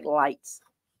flowers. It looks like lights.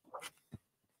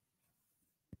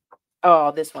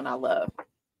 Oh, this one I love.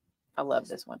 I love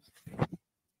this one.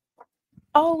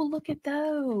 Oh, look at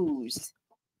those.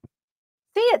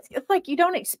 See, it's like you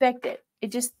don't expect it.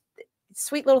 It just,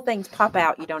 sweet little things pop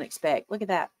out you don't expect. Look at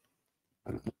that.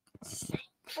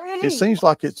 Pretty. It seems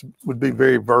like it would be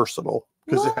very versatile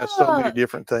because it has so many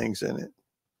different things in it.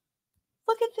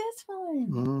 Look at this one.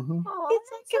 Mm-hmm. Oh,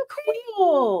 It's like a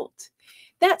quilt.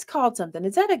 That's called something.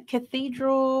 Is that a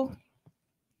cathedral?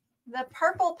 the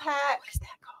purple pack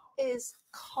is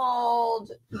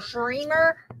called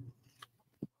Dreamer.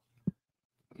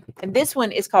 And this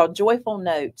one is called Joyful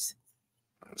Notes.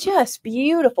 Just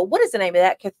beautiful. What is the name of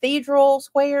that? Cathedral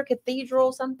Square?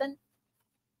 Cathedral something?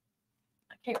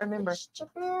 I can't remember.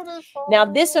 Now,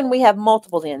 this one we have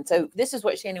multiples in. So this is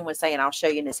what Shannon was saying. I'll show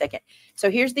you in a second. So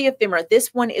here's the ephemera.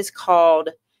 This one is called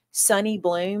Sunny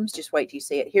Blooms. Just wait till you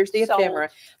see it. Here's the ephemera.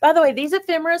 By the way, these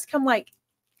ephemeras come like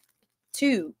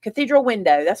two. Cathedral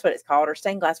window. That's what it's called. Or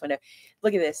stained glass window.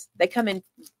 Look at this. They come in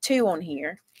two on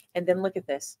here. And then look at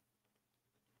this.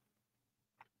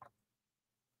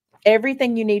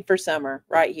 Everything you need for summer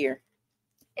right here.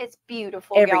 It's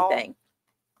beautiful. Everything.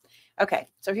 Okay,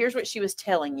 so here's what she was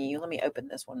telling you. Let me open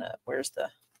this one up. Where's the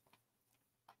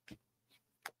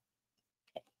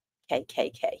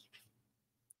KKK?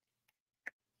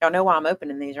 Y'all know why I'm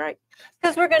opening these, right?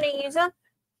 Because we're going to use them.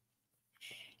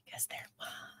 Because they're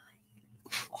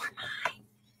mine. Or mine.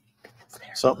 Because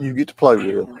they're Something you get to play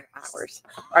with. ours.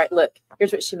 All right, look.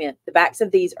 Here's what she meant. The backs of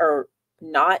these are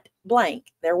not blank.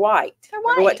 They're white. They're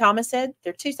white. Remember what Thomas said?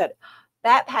 They're two-sided.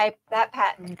 That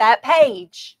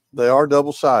page. They are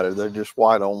double-sided. They're just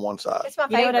white on one side. It's my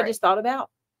You know favorite. what I just thought about?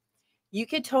 You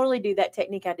could totally do that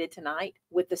technique I did tonight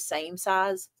with the same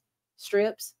size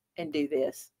strips and do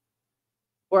this.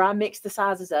 Where I mix the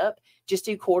sizes up, just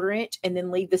do 1/4 inch and then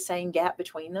leave the same gap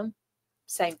between them.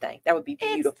 Same thing. That would be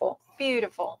beautiful. It's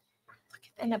beautiful.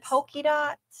 And the polka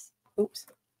dots. Oops.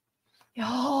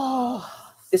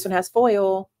 Oh, this one has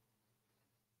foil.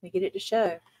 Let me get it to show.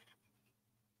 I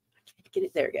can't get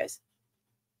it. There it goes.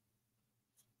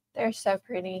 They're so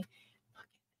pretty.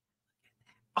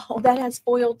 Oh, that has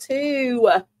foil too.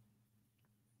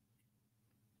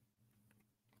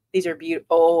 These are beautiful.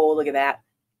 Oh, look at that.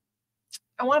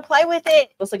 I want to play with it.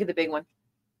 Let's look at the big one.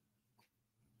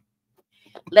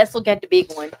 Let's look at the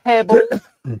big one. Pebble.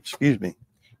 Excuse me.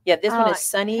 Yeah, this one like is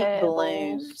Sunny Pebbles.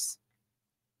 Blooms.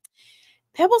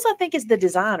 Pebbles, I think, is the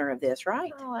designer of this,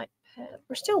 right? I like Pebbles.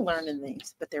 We're still learning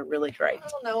these, but they're really great. I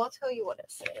don't know. I'll tell you what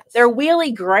it says. They're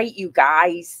really great, you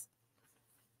guys.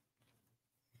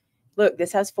 Look,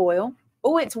 this has foil.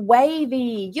 Oh, it's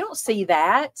wavy. You don't see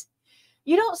that.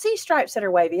 You don't see stripes that are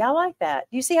wavy. I like that.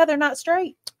 You see how they're not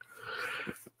straight?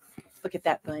 Look at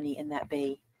that bunny and that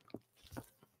bee.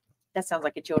 That sounds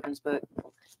like a children's book.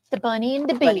 The bunny and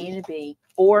the bee. Bunny and a bee.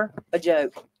 Or a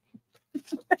joke.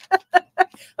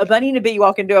 A bunny and a bee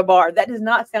walk into a bar. That does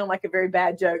not sound like a very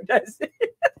bad joke, does it?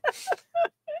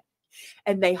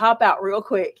 And they hop out real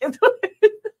quick. Look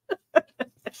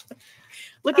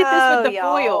at this with the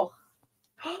foil.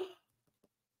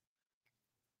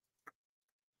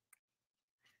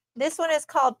 This one is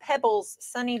called Pebbles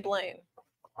Sunny Bloom.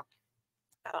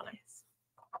 I don't know.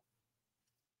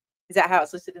 Is that how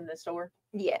it's listed in the store?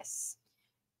 Yes.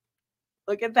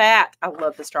 Look at that. I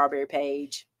love the strawberry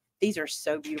page. These are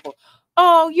so beautiful.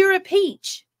 Oh, you're a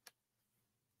peach.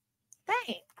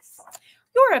 Thanks.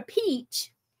 You're a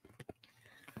peach.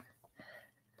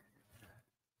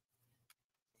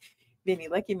 Vinny,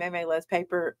 lucky Maymay loves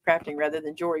paper crafting rather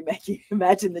than jewelry making.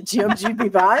 Imagine the gems you'd be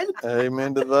buying.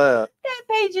 Amen to that. That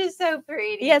page is so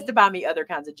pretty. He has to buy me other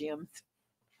kinds of gems.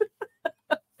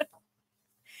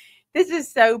 This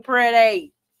is so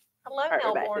pretty. Hello, All right,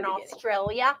 we're back to Melbourne, the beginning.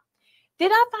 Australia.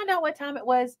 Did I find out what time it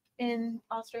was in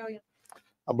Australia?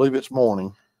 I believe it's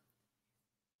morning.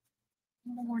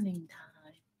 Morning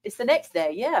time. It's the next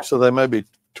day, yeah. So they may be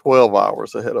 12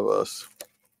 hours ahead of us.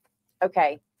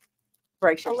 Okay.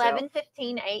 Brace yourself.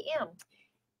 11:15 a.m.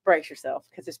 Brace yourself,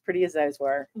 because as pretty as those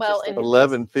were. Well, just in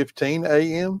 11:15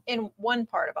 a.m. in one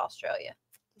part of Australia.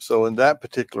 So in that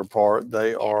particular part,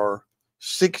 they are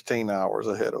 16 hours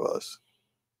ahead of us.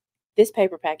 This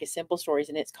paper pack is Simple Stories,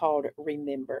 and it's called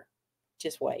Remember.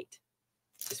 Just wait.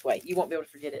 Just wait. You won't be able to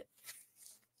forget it.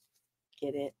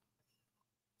 Get it?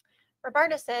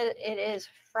 Roberta said it is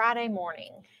Friday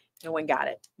morning. No one got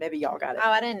it. Maybe y'all got it. Oh,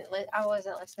 I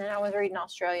wasn't listening. I was reading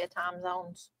Australia time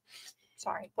zones.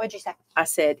 Sorry. What'd you say? I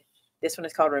said, this one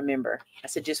is called Remember. I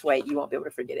said, just wait. You won't be able to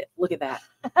forget it. Look at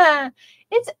that.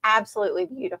 It's absolutely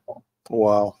beautiful.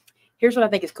 Wow. Here's what I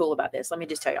think is cool about this. Let me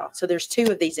just tell y'all. So there's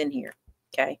 2 of these in here.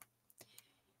 Okay.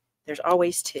 There's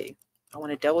always 2. I want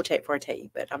to double check before I tell you,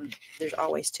 but there's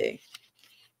always 2.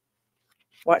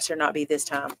 Watch there not be this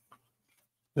time.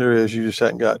 There is. You just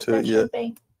haven't got to it yet.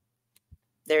 Be.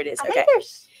 There it is. I Okay. think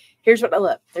there's. Here's what I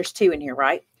love. There's 2 in here,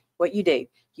 right? What you do,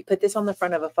 you put this on the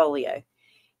front of a folio.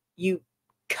 You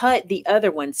cut the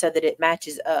other one so that it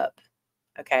matches up.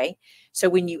 Okay. So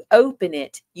when you open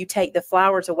it, you take the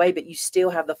flowers away, but you still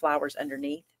have the flowers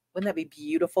underneath. Wouldn't that be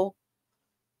beautiful?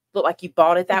 Look like you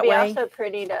bought it that way. It'd be also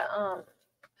pretty to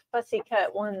fussy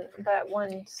cut that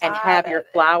one side and have your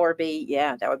flower be,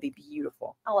 yeah, that would be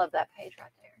beautiful. I love that page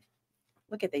right there.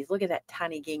 Look at these. Look at that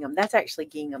tiny gingham. That's actually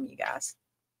gingham, you guys.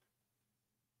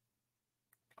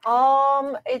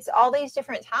 It's all these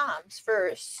different times.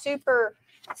 For Super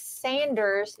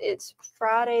Sanders, it's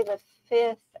Friday the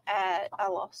 5th I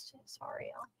lost it.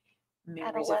 Sorry, y'all.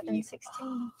 At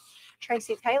 11:16.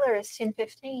 Tracy Taylor is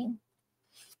 10:15.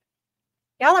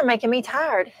 Y'all are making me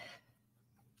tired.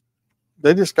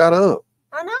 They just got up.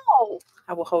 I know.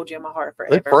 I will hold you in my heart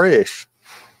forever. They're fresh.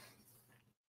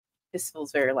 This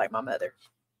feels very like my mother.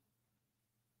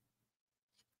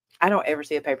 I don't ever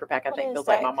see a paper pack I think feels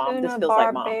like my mom. This feels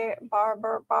like mom.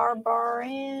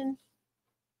 Barbarian.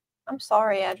 I'm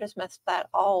sorry, I just messed that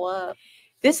all up.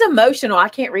 This is emotional. I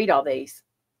can't read all these.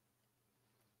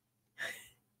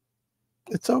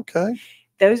 It's okay.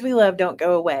 Those we love don't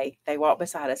go away. They walk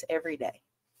beside us every day.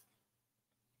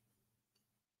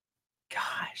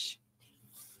 Gosh.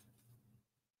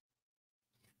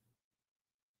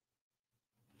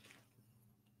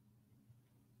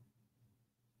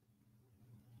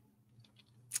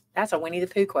 That's a Winnie the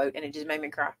Pooh quote, and it just made me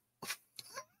cry.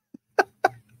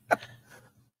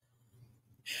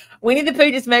 Winnie the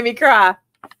Pooh just made me cry.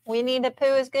 Winnie the Pooh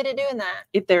is good at doing that.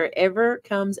 If there ever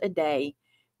comes a day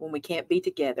when we can't be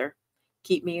together,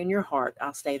 keep me in your heart.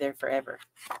 I'll stay there forever.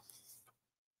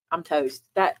 I'm toast.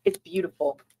 It's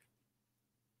beautiful.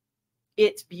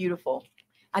 It's beautiful.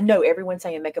 I know everyone's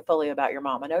saying make a folio about your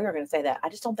mom. I know you're going to say that. I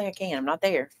just don't think I can. I'm not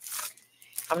there.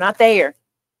 I'm not there.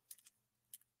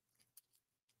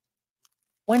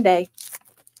 One day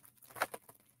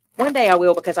I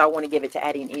will, because I want to give it to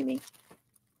Addie and Emmy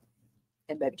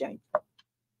and Baby Jane.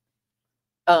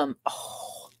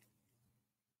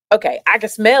 Okay, I can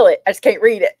smell it. I just can't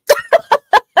read it.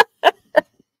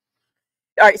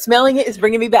 All right, smelling it is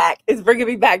bringing me back. It's bringing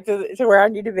me back to where I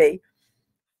need to be.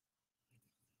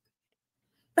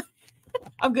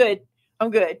 I'm good. I'm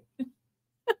good. You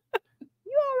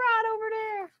all right over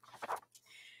there?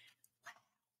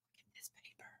 This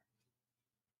paper.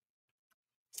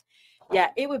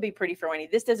 Yeah, it would be pretty for Wayne.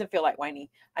 This doesn't feel like Wayne.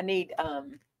 I need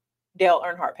Dale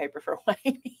Earnhardt paper for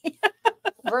Wayne.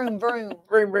 Vroom, vroom.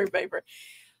 Vroom, vroom paper.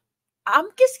 I'm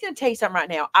just going to tell you something right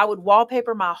now. I would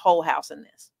wallpaper my whole house in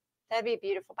this. That'd be a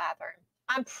beautiful bathroom.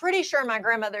 I'm pretty sure my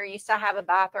grandmother used to have a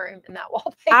bathroom in that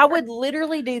wallpaper. I would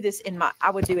literally do this I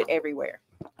would do it everywhere.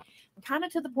 I'm kind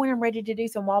of to the point I'm ready to do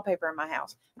some wallpaper in my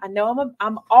house. I know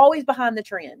I'm always behind the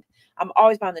trend. I'm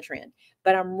always behind the trend.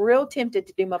 But I'm real tempted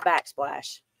to do my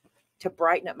backsplash to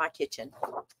brighten up my kitchen.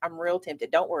 I'm real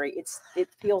tempted. Don't worry. It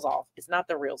peels off. It's not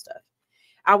the real stuff.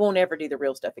 I won't ever do the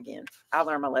real stuff again. I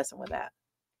learned my lesson with that.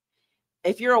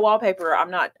 If you're a wallpaperer,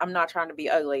 I'm not trying to be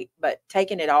ugly, but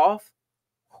taking it off,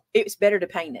 it's better to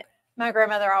paint it. My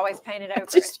grandmother always painted over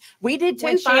it. We did too.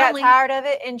 When she got tired of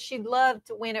it, and she loved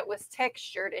when it was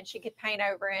textured and she could paint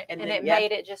over it, and it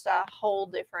made it just a whole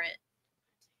different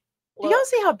look. Do y'all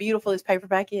see how beautiful this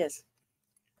paperback is?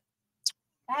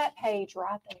 That page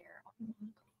right there.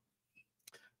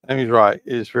 Amy's right.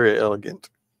 It is very elegant.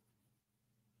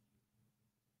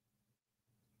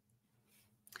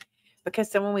 Because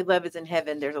someone we love is in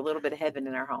heaven, there's a little bit of heaven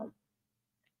in our home.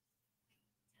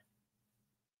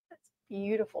 That's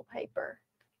beautiful paper.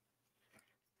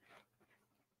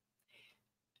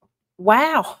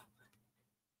 Wow.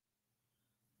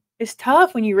 It's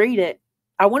tough when you read it.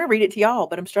 I want to read it to y'all,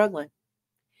 but I'm struggling.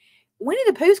 Winnie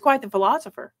the Pooh's quite the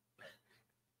philosopher.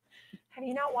 Have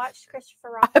you not watched Christopher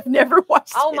Robin? I've never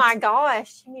watched Oh it. my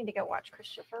gosh. You need to go watch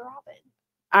Christopher Robin.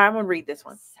 I'm going to read this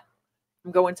one.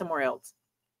 I'm going somewhere else.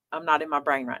 I'm not in my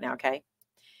brain right now, okay?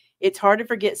 It's hard to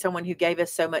forget someone who gave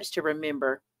us so much to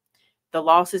remember. The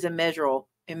loss is immeasurable,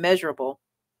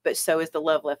 but so is the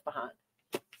love left behind.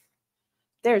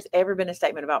 There's ever been a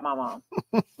statement about my mom.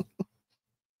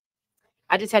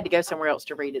 I just had to go somewhere else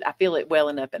to read it. I feel it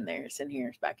welling up in there. It's in here.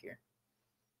 It's back here.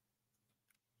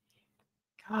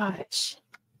 Gosh.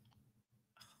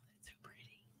 Oh, that's so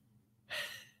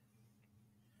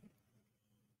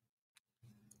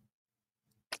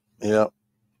pretty. Yeah,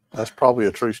 that's probably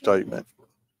a true statement.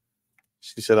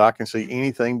 She said, I can see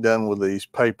anything done with these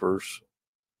papers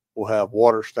will have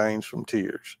water stains from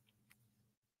tears.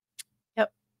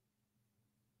 Yep.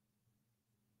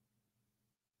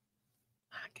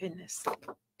 My goodness.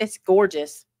 It's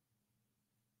gorgeous.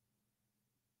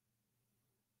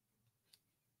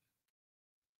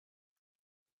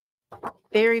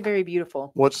 Very, very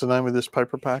beautiful. What's the name of this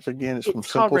paper pack again? It's from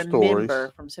called Simple Remember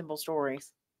Stories. From Simple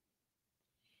Stories.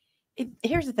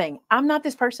 Here's the thing. I'm not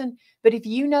this person, but if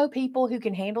you know people who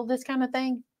can handle this kind of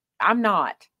thing, I'm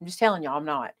not. I'm just telling y'all I'm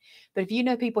not. But if you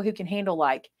know people who can handle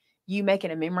like you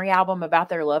making a memory album about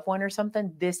their loved one or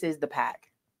something, this is the pack.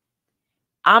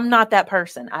 I'm not that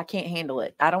person. I can't handle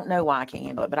it. I don't know why I can't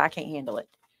handle it, but I can't handle it.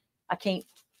 I can't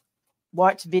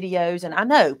watch videos, and I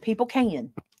know people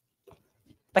can.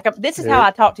 Like this is how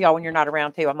I talk to y'all when you're not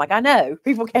around too. I'm like, I know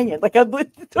people can. Like everybody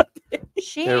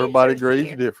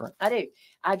grieves different. I do.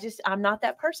 I'm not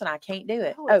that person. I can't do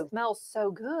it. Oh, it smells so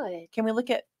good. Can we look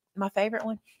at my favorite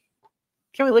one?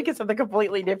 Can we look at something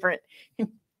completely different?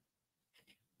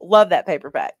 Love that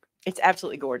paper pack. It's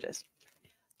absolutely gorgeous.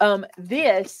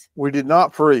 This we did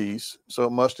not freeze, so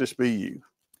it must just be you.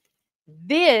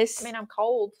 This. I mean, I'm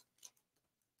cold.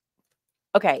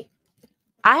 Okay.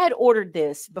 I had ordered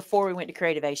this before we went to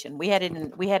Creativation. We had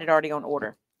it already on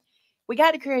order. We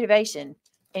got to Creativation,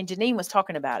 and Janine was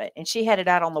talking about it, and she had it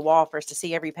out on the wall for us to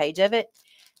see every page of it.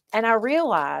 And I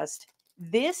realized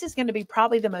this is going to be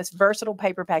probably the most versatile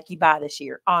paper pack you buy this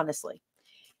year, honestly.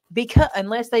 Because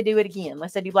unless they do it again,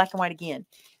 unless they do black and white again,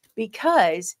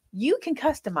 because you can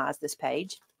customize this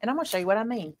page. And I'm going to show you what I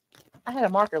mean. I had a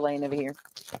marker laying over here.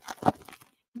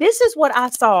 This is what I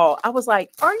saw. I was like,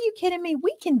 are you kidding me?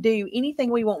 We can do anything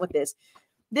we want with this.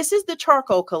 This is the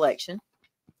charcoal collection.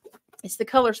 It's the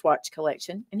color swatch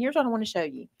collection. And here's what I want to show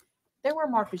you. There were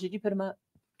markers. Did you put them up?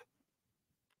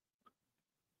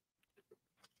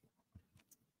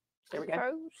 There we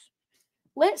go.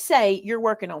 Let's say you're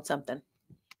working on something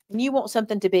and you want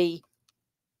something to be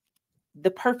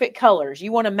the perfect colors.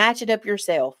 You want to match it up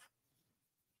yourself.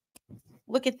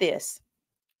 Look at this.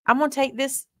 I'm going to take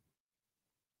this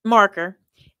marker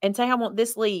and say I want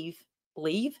this leaf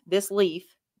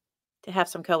to have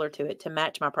some color to it to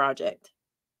match my project.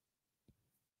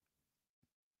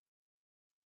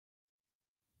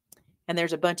 And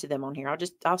there's a bunch of them on here.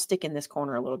 I'll stick in this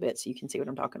corner a little bit so you can see what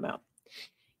I'm talking about.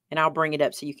 And I'll bring it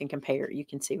up so you can compare. You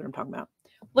can see what I'm talking about.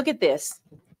 Look at this.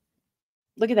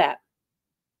 Look at that.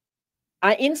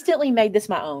 I instantly made this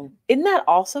my own. Isn't that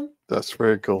awesome? That's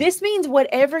very cool. This means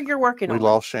whatever you're working on. We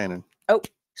lost Shannon. Oh,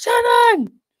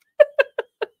 Shannon!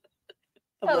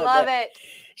 I love it.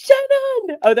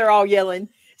 Shannon! Oh, they're all yelling,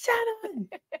 Shannon!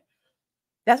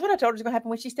 That's what I told her is going to happen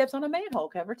when she steps on a manhole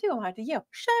cover, too. I'm going to have to yell,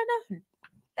 Shannon!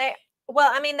 They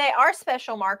are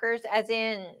special markers, as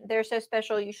in they're so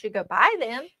special you should go buy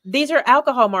them. These are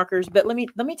alcohol markers, but let me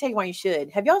tell you why you should.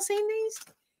 Have y'all seen these?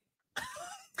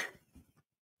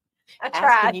 I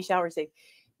tried. And you shall receive.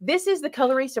 This is the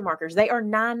Colorista markers. They are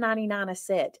 $9.99 a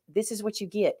set. This is what you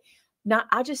get. Now,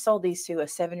 I just sold these to a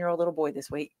 7-year-old little boy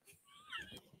this week.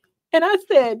 And I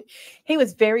said, he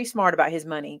was very smart about his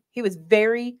money. He was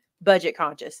very budget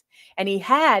conscious. And he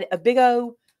had a big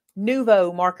old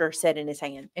Nuvo marker set in his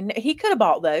hand. And he could have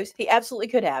bought those. He absolutely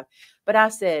could have. But I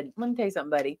said, let me tell you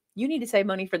something, buddy. You need to save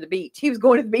money for the beach. He was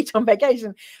going to the beach on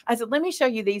vacation. I said, let me show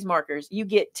you these markers. You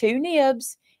get 2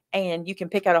 nibs and you can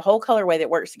pick out a whole colorway that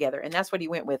works together. And that's what he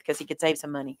went with because he could save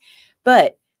some money.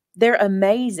 But they're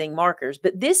amazing markers.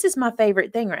 But this is my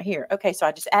favorite thing right here. Okay, so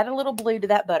I just added a little blue to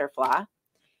that butterfly.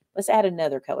 Let's add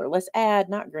another color. Let's add,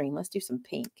 not green, let's do some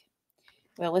pink.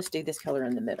 Well, let's do this color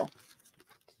in the middle.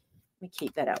 Let me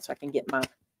keep that out so I can get my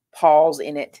paws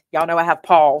in it. Y'all know I have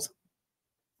paws.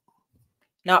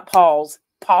 Not paws,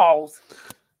 paws.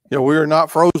 Yeah, we are not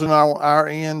frozen on our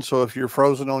end, so if you're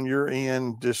frozen on your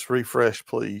end, just refresh,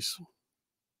 please.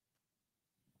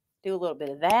 Do a little bit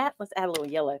of that. Let's add a little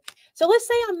yellow. So let's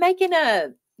say I'm making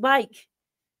a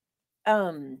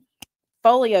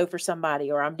folio for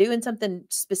somebody, or I'm doing something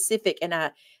specific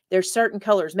and there's certain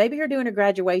colors. Maybe you're doing a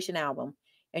graduation album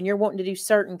and you're wanting to do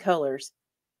certain colors.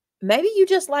 Maybe you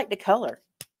just like the color.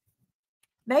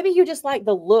 Maybe you just like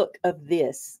the look of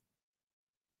this.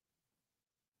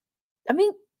 I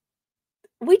mean,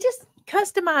 we just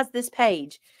customized this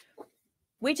page.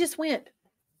 We just went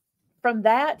from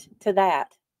that to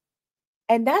that.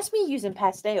 And that's me using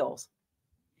pastels.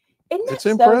 Isn't that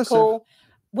so impressive. cool?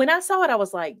 When I saw it, I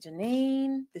was like,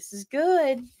 Janine, this is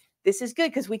good. This is good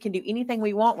because we can do anything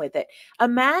we want with it.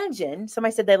 Imagine,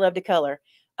 somebody said they love to color.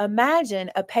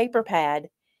 Imagine a paper pad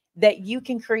that you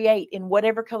can create in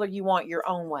whatever color you want your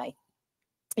own way.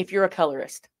 If you're a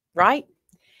colorist, right?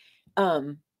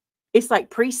 It's like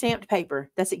pre-stamped paper.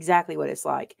 That's exactly what it's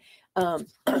like.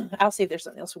 I'll see if there's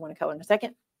something else we want to color in a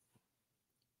second.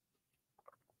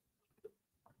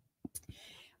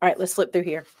 All right, let's flip through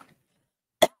here.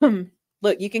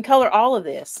 Look, you can color all of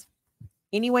this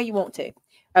any way you want to.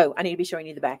 Oh, I need to be showing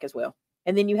you the back as well.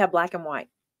 And then you have black and white.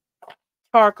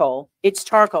 Charcoal. It's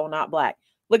charcoal, not black.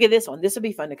 Look at this one. This will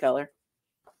be fun to color.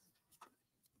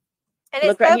 And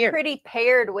it's so pretty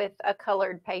paired with a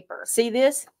colored paper. See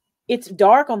this? It's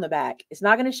dark on the back. It's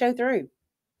not going to show through.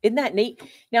 Isn't that neat?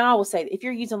 Now, I will say, if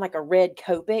you're using like a red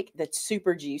Copic that's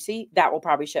super juicy, that will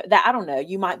probably show. That, I don't know.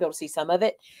 You might be able to see some of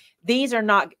it. These are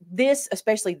not, this,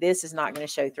 especially this, is not going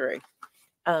to show through.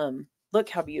 Look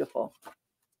how beautiful.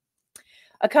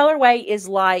 A colorway is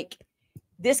like,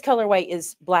 this colorway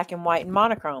is black and white and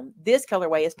monochrome. This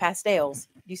colorway is pastels.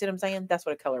 Do you see what I'm saying? That's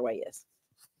what a colorway is.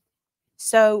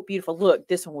 So beautiful. Look,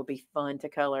 this one would be fun to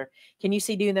color. Can you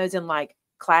see doing those in like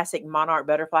classic monarch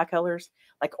butterfly colors,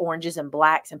 like oranges and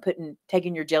blacks, and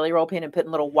taking your jelly roll pen and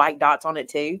putting little white dots on it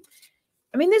too?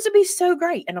 I mean, this would be so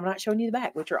great. And I'm not showing you the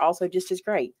back, which are also just as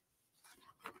great.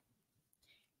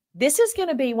 This is going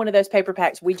to be one of those paper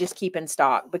packs we just keep in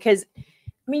stock because, I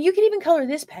mean, you can even color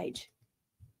this page.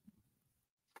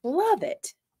 Love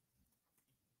it.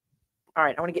 All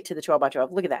right, I want to get to the 12 by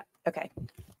 12. Look at that. Okay.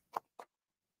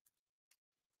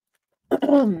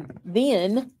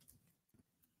 Then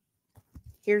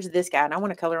here's this guy, and I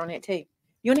want to color on it too.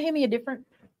 You want to hand me a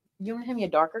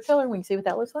darker color? We can see what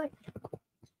that looks like.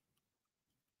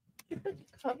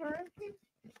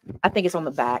 I think it's on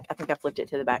the back. I think I flipped it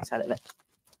to the back side of it.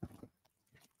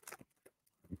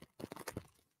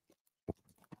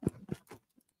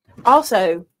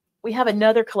 Also, we have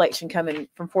another collection coming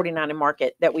from 49 and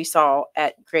Market that we saw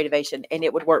at Creativation, and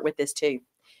it would work with this too.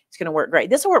 It's going to work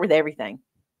great. This will work with everything.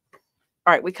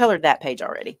 All right, we colored that page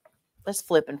already. Let's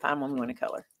flip and find one we want to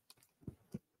color.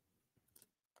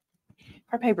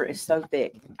 Our paper is so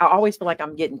thick. I always feel like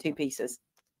I'm getting two pieces.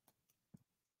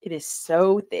 It is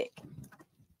so thick.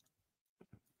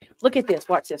 Look at this.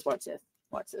 Watch this. Watch this.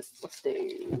 Watch this.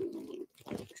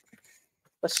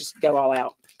 Let's just go all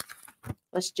out.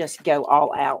 Let's just go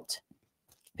all out.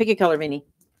 Pick a color, Vinny.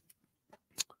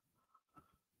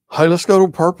 Hey, let's go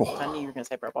to purple. I knew you were going to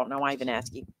say purple. No, I even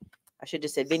asked you. I should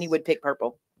have said Vinny would pick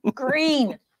purple.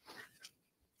 Green.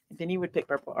 Vinny would pick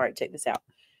purple. All right, check this out.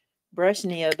 Brush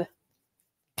nib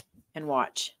and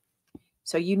watch.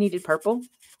 So you needed purple.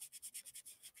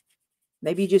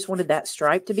 Maybe you just wanted that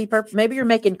stripe to be purple. Maybe you're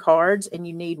making cards and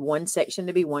you need one section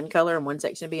to be one color and one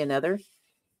section to be another.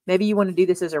 Maybe you want to do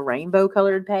this as a rainbow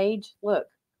colored page. Look,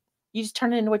 you just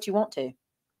turn it into what you want to.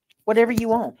 Whatever you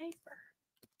want.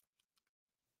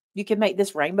 You could make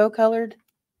this rainbow colored.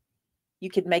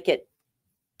 You could make it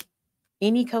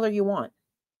any color you want.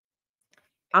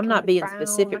 I'm not being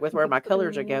specific with where my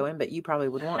colors are going, but you probably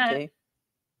would want to. I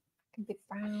can be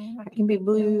brown. I can be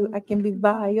blue. I can be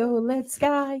violet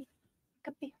sky. I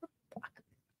could be purple.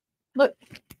 Look,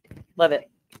 love it.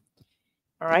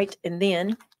 All right, and then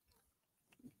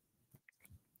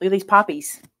look at these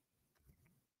poppies.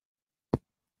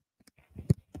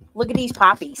 Look at these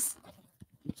poppies.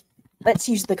 Let's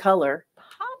use the color.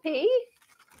 Poppy?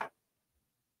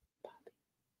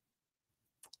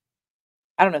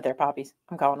 I don't know if they're poppies.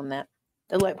 I'm calling them that.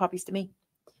 They look like poppies to me.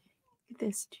 Look at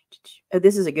this. Oh,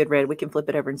 this is a good red. We can flip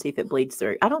it over and see if it bleeds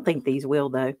through. I don't think these will,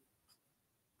 though.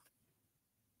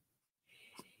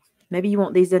 Maybe you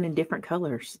want these done in different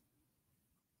colors.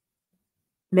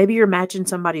 Maybe you're matching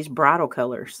somebody's bridal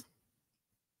colors.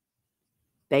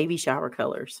 Baby shower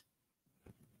colors.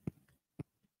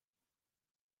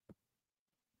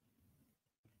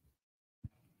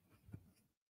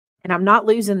 And I'm not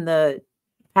losing the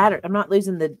pattern. I'm not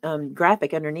losing the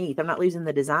graphic underneath. I'm not losing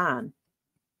the design,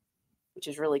 which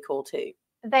is really cool too.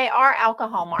 They are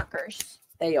alcohol markers.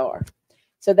 They are.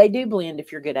 So they do blend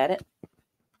if you're good at it.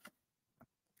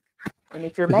 And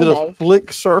if you're Is it a Maymay,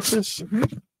 slick surface?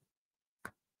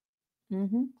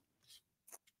 I'm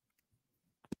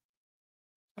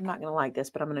not going to like this,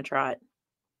 but I'm going to try it.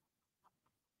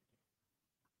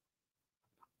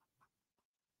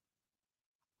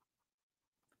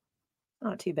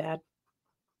 Not too bad.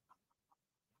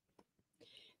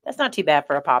 That's not too bad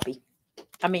for a poppy.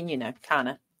 I mean, you know, kind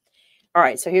of. All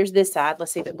right, so here's this side.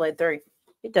 Let's see if it bled through.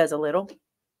 It does a little.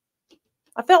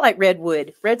 I felt like red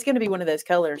would. Red's going to be one of those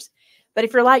colors. But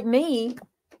if you're like me,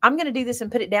 I'm going to do this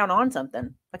and put it down on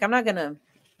something. Like, I'm not going to,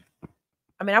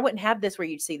 I mean, I wouldn't have this where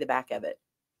you'd see the back of it.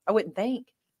 I wouldn't think.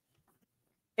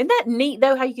 Isn't that neat,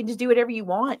 though, how you can just do whatever you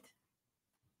want?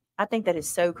 I think that is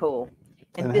so cool.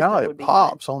 And how it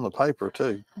pops on the paper,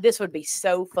 too. This would be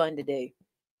so fun to do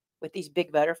with these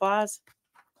big butterflies.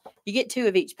 You get 2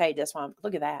 of each page. That's why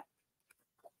look at that.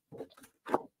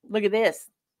 Look at this.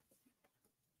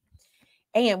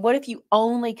 And what if you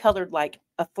only colored like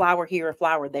a flower here, a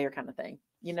flower there kind of thing?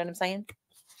 You know what I'm saying?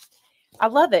 I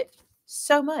love it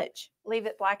so much. Leave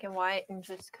it black and white and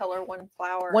just color one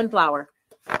flower. One flower.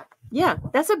 Yeah,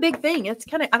 that's a big thing. It's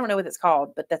kind of, I don't know what it's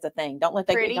called, but that's a thing. Don't let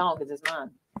that get gone because it's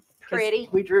mine. Pretty.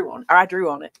 We drew on, or I drew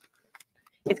on it.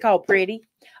 It's called Pretty.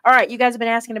 All right, you guys have been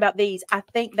asking about these. I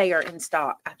think they are in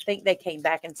stock. I think they came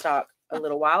back in stock a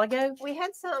little while ago. We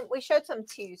had some, we showed some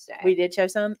Tuesday. We did show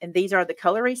some, and these are the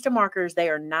Colorista markers. They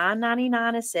are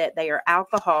 $9.99 a set. They are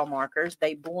alcohol markers.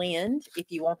 They blend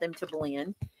if you want them to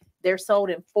blend. They're sold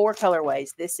in 4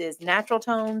 colorways. This is natural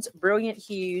tones, brilliant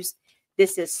hues.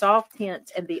 This is soft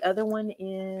tints, and the other one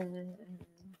is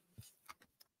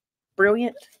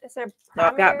brilliant. Is there no,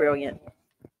 I've got brilliant.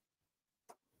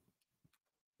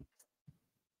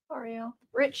 Oreo.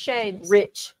 Rich shades.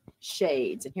 Rich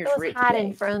shades. And here's rich hiding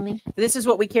shades. from me. This is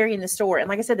what we carry in the store. And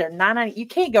like I said, they're $9.99. You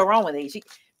can't go wrong with these. I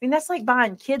mean, that's like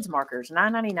buying kids markers,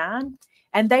 $9.99.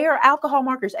 And they are alcohol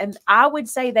markers. And I would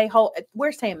say they hold,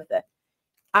 where's Tamitha?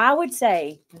 I would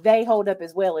say they hold up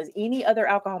as well as any other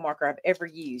alcohol marker I've ever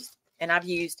used. And I've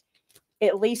used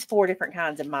at least 4 different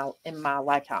kinds in my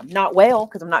lifetime. Not well,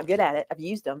 because I'm not good at it. I've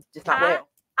used them, just not well.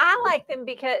 I like them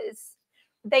because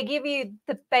they give you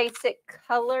the basic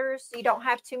colors. You don't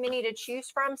have too many to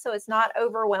choose from, so it's not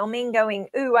overwhelming going,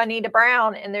 ooh, I need a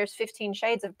brown, and there's 15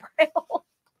 shades of brown.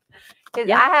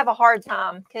 Because I have a hard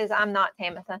time because I'm not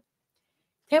Tamitha.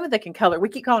 Tamitha can color. We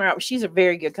keep calling her out. She's a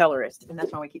very good colorist, and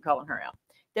that's why we keep calling her out.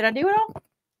 Did I do it all?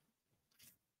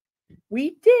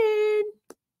 We did.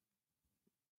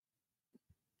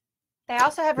 They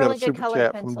also have really good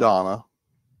colored pencils. From Donna.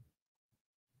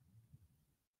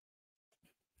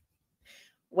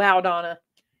 Wow, Donna,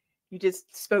 you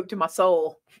just spoke to my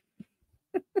soul.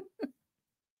 I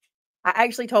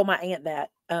actually told my aunt that,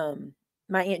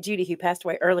 my Aunt Judy, who passed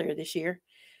away earlier this year,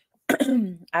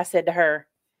 I said to her,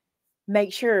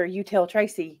 make sure you tell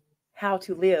Tracy how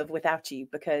to live without you,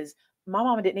 because my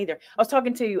mama didn't either. I was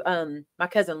talking to my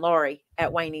cousin Laurie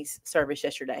at Wayne's service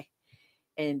yesterday,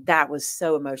 and that was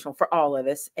so emotional for all of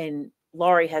us. And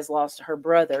Laurie has lost her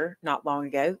brother not long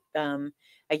ago,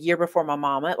 a year before my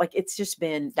mama. Like, it's just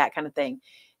been that kind of thing.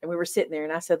 And we were sitting there,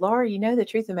 and I said, Laurie, you know, the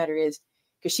truth of the matter is,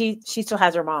 because she still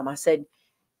has her mom. I said,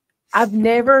 I've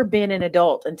never been an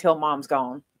adult until mom's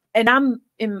gone. And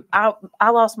I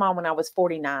lost mom when I was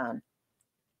 49.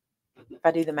 If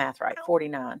I do the math right,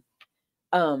 49.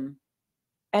 And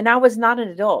I was not an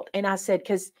adult. And I said,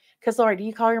 because Laurie, do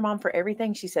you call your mom for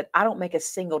everything? She said, I don't make a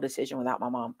single decision without my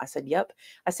mom. I said, yep.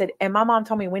 I said, and my mom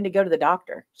told me when to go to the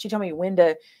doctor. She told me when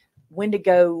to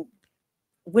go,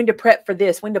 when to prep for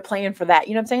this, when to plan for that.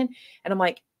 You know what I'm saying? And I'm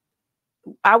like,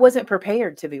 I wasn't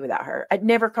prepared to be without her. It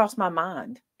never crossed my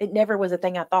mind. It never was a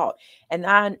thing I thought.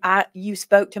 And you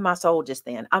spoke to my soul just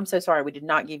then. I'm so sorry we did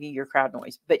not give you your crowd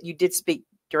noise, but you did speak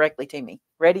directly to me.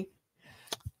 Ready?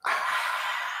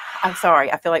 I'm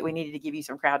sorry. I feel like we needed to give you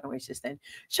some crowd noise just then.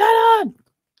 Shut up.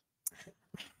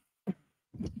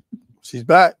 She's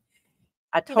back.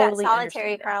 I totally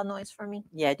solitary crowd noise for me.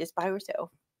 Yeah, just by herself.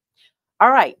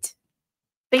 All right.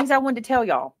 Things I wanted to tell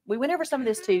y'all. We went over some of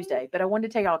this Tuesday, but I wanted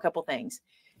to tell y'all a couple things.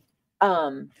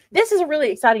 This is a really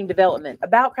exciting development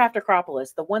about Craft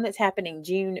Acropolis, the one that's happening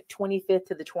June 25th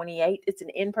to the 28th. It's an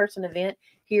in-person event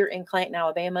here in Clanton,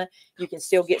 Alabama. You can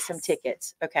still get some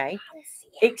tickets. Okay.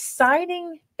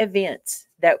 Exciting events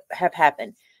that have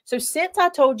happened. So since I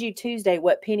told you Tuesday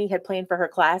what Penny had planned for her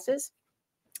classes,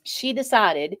 she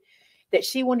decided that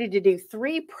she wanted to do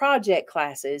 3 project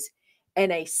classes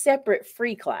and a separate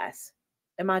free class.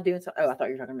 Am I doing something? Oh, I thought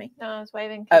you were talking to me. No, I was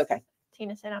waving. Okay.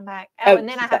 Tina said I'm back. Oh, and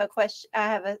then I have a question. I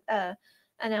have a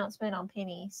announcement on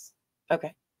Penny's.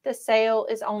 Okay. The sale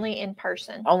is only in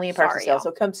person. Only in person sale.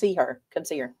 So come see her. Come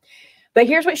see her. But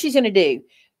here's what she's going to do.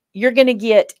 you're going to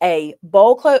get a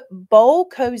bowl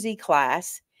cozy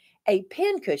class, a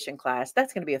pin cushion class.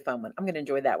 That's going to be a fun one. I'm going to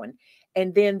enjoy that one.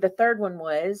 And then the third one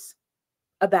was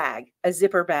a bag, a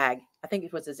zipper bag. I think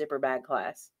it was a zipper bag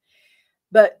class.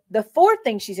 But the fourth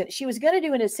thing she was going to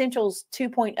do an Essentials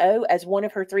 2.0 as one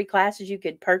of her 3 classes you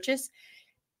could purchase.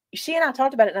 She and I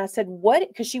talked about it, and I said, what?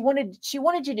 Because she wanted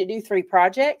you to do 3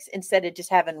 projects instead of just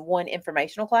having one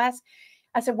informational class.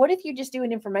 I said, what if you just do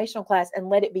an informational class and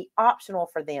let it be optional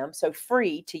for them, so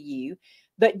free to you,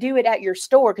 but do it at your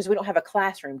store, because we don't have a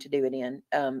classroom to do it in,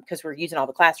 because we're using all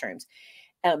the classrooms,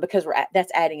 because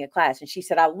that's adding a class. And she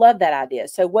said, I love that idea.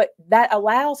 So what that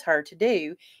allows her to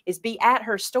do is be at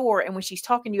her store, and when she's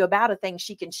talking to you about a thing,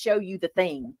 she can show you the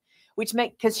thing,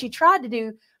 because she tried to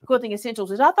do Quilting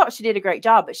Essentials, which I thought she did a great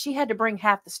job, but she had to bring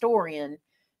half the store in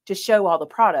to show all the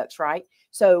products, right?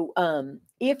 So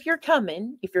if you're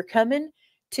coming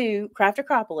to Craft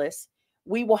Acropolis,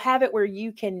 we will have it where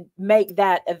you can make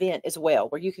that event as well,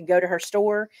 where you can go to her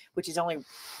store, which is only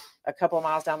a couple of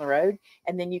miles down the road,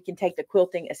 and then you can take the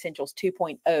Quilting Essentials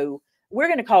 2.0. We're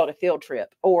going to call it a field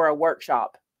trip or a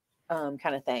workshop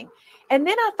kind of thing. And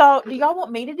then I thought, do y'all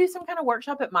want me to do some kind of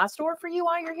workshop at my store for you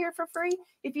while you're here for free?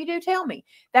 If you do, tell me.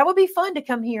 That would be fun to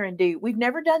come here and do. We've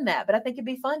never done that, but I think it'd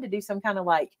be fun to do some kind of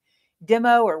like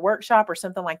demo or workshop or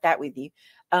something like that with you.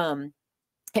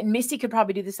 And Missy could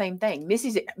probably do the same thing.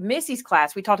 Missy's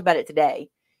class, we talked about it today.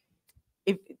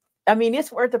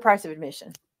 It's worth the price of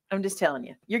admission. I'm just telling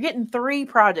you. You're getting 3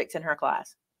 projects in her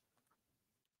class.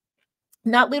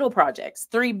 Not little projects,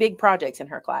 3 big projects in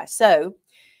her class. So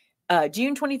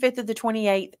June 25th to the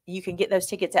 28th, you can get those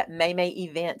tickets at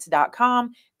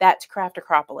maymayevents.com. That's Craft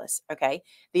Acropolis. Okay.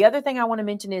 The other thing I want to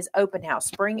mention is open house.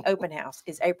 Spring open house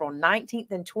is April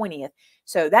 19th and 20th.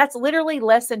 So that's literally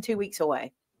less than 2 weeks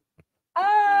away.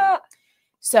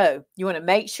 So you want to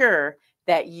make sure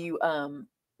that you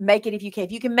make it if you can.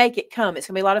 If you can make it, come. It's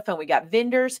going to be a lot of fun. We got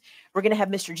vendors. We're going to have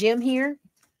Mr. Jim here.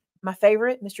 My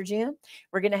favorite, Mr. Jim.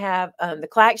 We're going to have the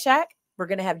Clack Shack. We're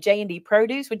going to have J&D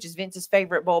Produce, which is Vince's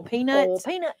favorite bowl peanuts.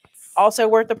 Also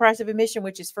worth the price of admission,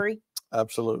 which is free.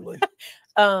 Absolutely.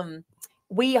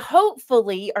 We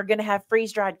hopefully are going to have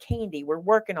freeze-dried candy. We're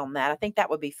working on that. I think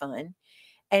that would be fun.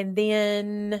 And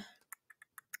then,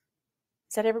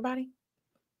 is that everybody?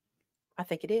 I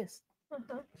think it is.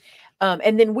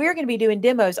 And then we're going to be doing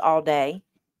demos all day,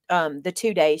 the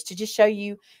 2 days, to just show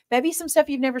you maybe some stuff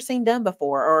you've never seen done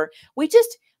before. Or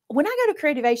when I go to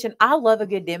Creativation, I love a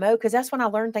good demo, because that's when I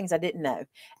learn things I didn't know.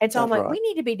 And so That's I'm like, right. we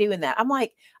need to be doing that. I'm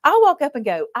like, I'll walk up and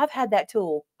go, I've had that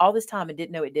tool all this time and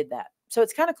didn't know it did that. So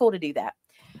it's kind of cool to do that.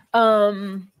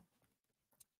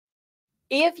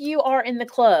 If you are in the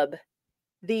club,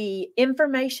 the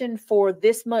information for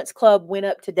this month's club went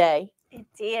up today. It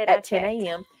did at 10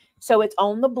 a.m. So it's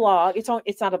on the blog. It's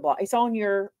not a blog. It's on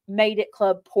your Made It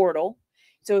Club portal.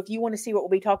 So if you want to see what we'll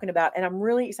be talking about, and I'm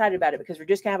really excited about it, because we're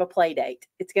just going to have a play date.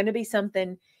 It's going to be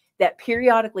something that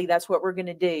periodically, that's what we're going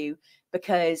to do,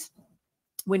 because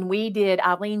when we did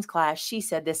Eileen's class, she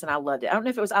said this and I loved it. I don't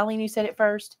know if it was Eileen who said it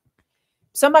first.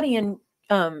 Somebody in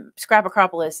Scrap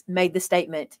Acropolis made the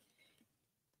statement,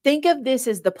 think of this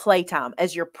as the playtime,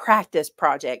 as your practice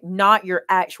project, not your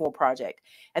actual project.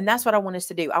 And that's what I want us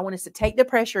to do. I want us to take the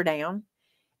pressure down,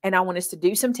 and I want us to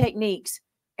do some techniques,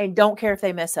 and don't care if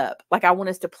they mess up. Like, I want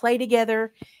us to play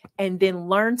together and then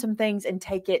learn some things and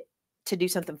take it to do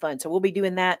something fun. So we'll be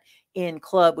doing that in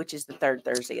club, which is the 3rd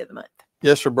Thursday of the month.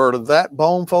 Yes, Roberta. That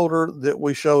bone folder that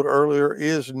we showed earlier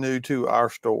is new to our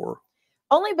store.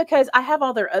 Only because I have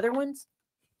all their other ones.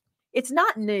 It's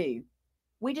not new.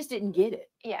 We just didn't get it.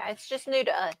 Yeah, it's just new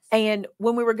to us. And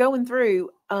when we were going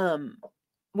through,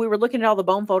 we were looking at all the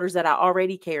bone folders that I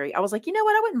already carry. I was like, you know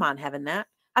what? I wouldn't mind having that.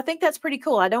 I think that's pretty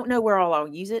cool. I don't know where all I'll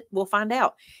use it. We'll find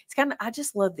out. It's I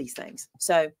just love these things.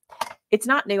 So it's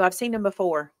not new. I've seen them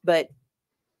before, but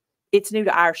it's new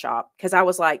to our shop, because I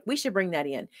was like, we should bring that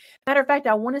in. Matter of fact,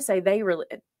 I want to say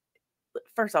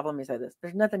first off, let me say this.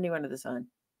 There's nothing new under the sun.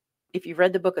 If you've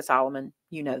read the Book of Solomon,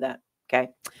 you know that. Okay.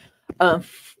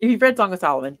 If you've read Song of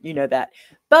Solomon, you know that.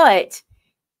 But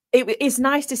it's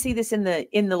nice to see this in the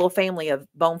little family of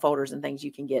bone folders and things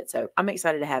you can get. So I'm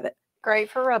excited to have it.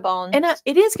 Great for rub-ons. And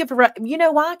it is good for, you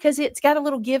know why? Because it's got a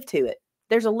little give to it.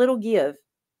 There's a little give.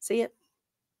 See it?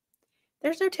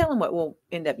 There's no telling what we'll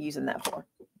end up using that for.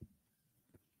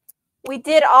 We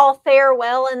did all fare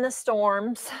well in the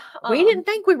storms. We didn't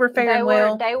think we were faring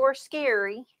well. They were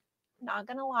scary. Not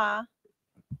going to lie.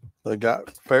 They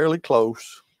got fairly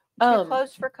close. Too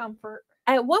close for comfort.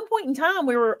 At one point in time,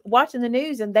 we were watching the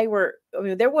news, and there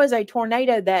was a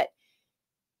tornado that,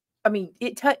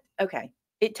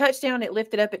 it touched down, it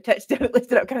lifted up, it touched down, it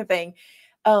lifted up kind of thing.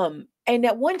 And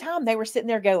at one time they were sitting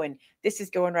there going, this is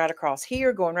going right across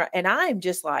here, going right. And I'm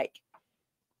just like,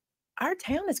 our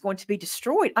town is going to be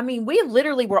destroyed. I mean, we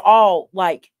literally were all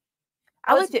like,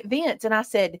 I looked at Vince and I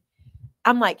said,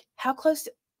 I'm like, how close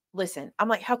to, listen, I'm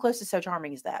like, how close to So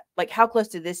Charming is that? Like, how close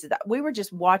to this is that? We were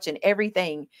just watching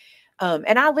everything.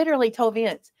 And I literally told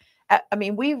Vince, I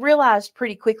mean, we realized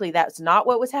pretty quickly that's not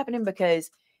what was happening,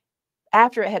 because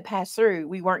after it had passed through,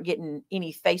 we weren't getting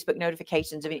any Facebook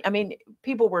notifications of any. I mean,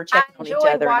 people were checking on each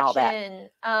other and all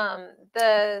that.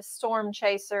 The storm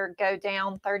chaser go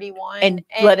down 31 and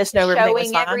let us know everything was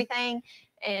showing fine. everything.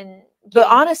 And but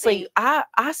honestly, I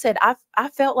said I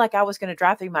felt like I was going to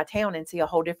drive through my town and see a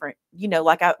whole different, you know,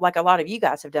 like a lot of you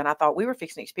guys have done. I thought we were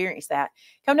fixing to experience that.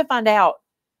 Come to find out,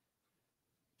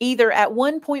 either at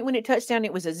one point when it touched down,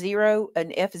 it was a 0,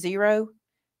 an F0.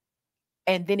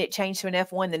 And then it changed to an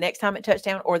F1 the next time it touched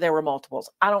down, or there were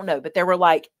multiples. I don't know, but there were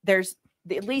like, there's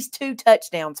at least 2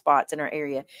 touchdown spots in our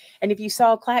area. And if you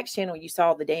saw Clack's channel, you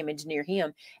saw the damage near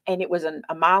him, and it was a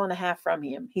mile and a half from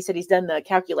him. He said he's done the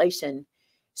calculation.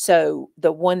 So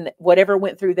the one, whatever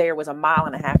went through there was a mile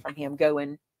and a half from him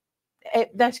going.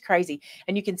 That's crazy.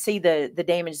 And you can see the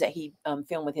damage that he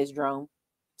filmed with his drone.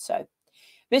 So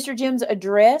Mr. Jim's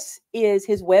address is,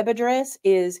 his web address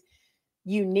is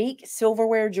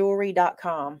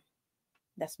uniquesilverwarejewelry.com.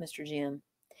 That's Mr. Jim.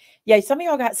 Yeah, some of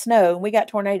y'all got snow and we got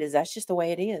tornadoes. That's just the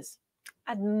way it is.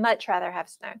 I'd much rather have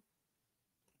snow.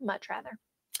 Much rather.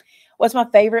 What's my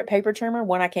favorite paper trimmer?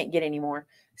 One I can't get anymore.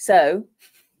 So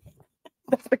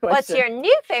that's the question. What's your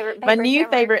new favorite paper My new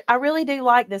trimmer? favorite. I really do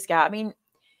like this guy. I mean,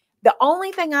 the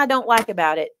only thing I don't like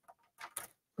about it,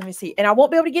 let me see, and I won't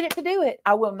be able to get it to do it.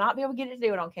 I will not be able to get it to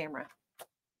do it on camera.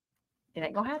 It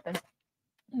ain't gonna happen.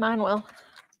 Mine will.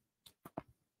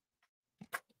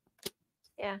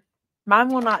 Yeah. Mine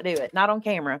will not do it. Not on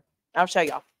camera. I'll show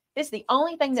y'all. This is the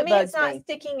only thing that bugs it's not me.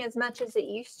 sticking as much as it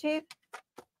used to,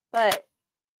 but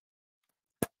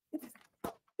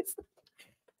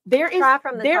there are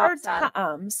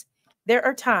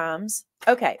times.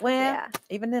 Okay, well, yeah.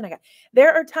 Even then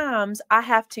there are times I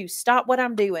have to stop what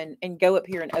I'm doing and go up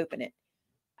here and open it.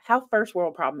 How first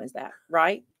world problem is that,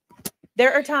 right?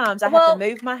 There are times I have to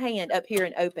move my hand up here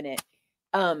and open it.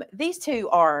 These two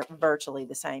are virtually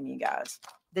the same, you guys.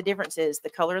 The difference is the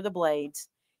color of the blades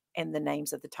and the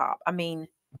names at the top. I mean,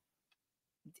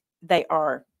 they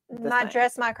are my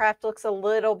Dress My Craft looks a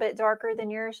little bit darker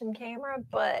than yours in camera,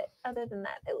 but other than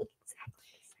that, they look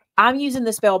exactly the same. I'm using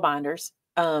the Spellbinders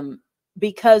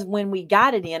because when we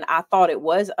got it in, I thought it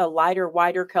was a lighter,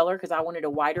 whiter color because I wanted a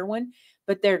whiter one.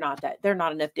 But they're not that. They're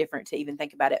not enough different to even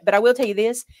think about it. But I will tell you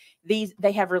this.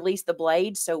 They have released the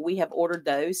blades. So we have ordered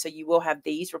those. So you will have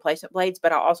these replacement blades.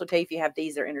 But I'll also tell you, if you have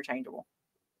these, they're interchangeable.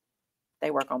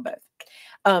 They work on both.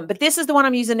 But this is the one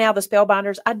I'm using now, the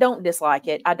Spellbinders. I don't dislike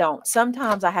it. I don't.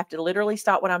 Sometimes I have to literally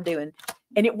stop what I'm doing.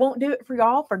 And it won't do it for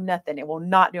y'all for nothing. It will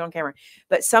not do it on camera.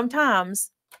 But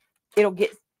sometimes it'll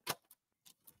get.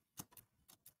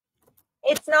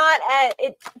 It's not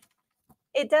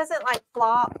it doesn't like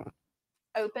flop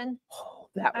open. Oh,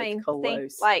 that was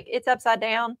close. Like it's upside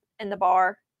down and the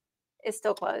bar is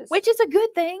still closed, which is a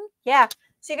good thing. Yeah,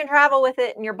 so you can travel with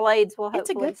it and your blades will hopefully it's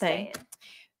a good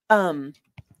thing.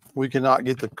 We cannot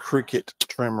get the Cricut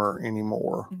trimmer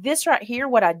anymore. This right here,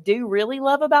 what I do really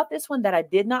love about this one that I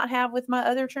did not have with my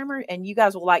other trimmer, and you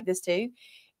guys will like this too,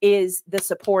 is the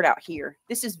support out here.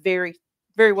 This is very,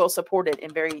 very well supported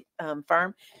and very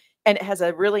firm, and it has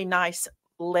a really nice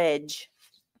ledge.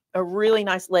 A really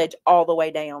nice ledge all the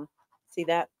way down. See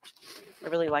that? I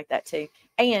really like that too.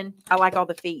 And I like all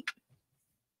the feet.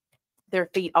 There are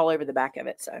feet all over the back of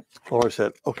it. So Lori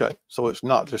said, okay, so it's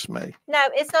not just me. No,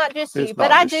 it's not just you,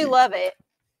 but I do love it.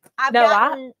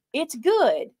 It's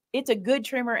good. It's a good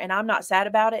trimmer and I'm not sad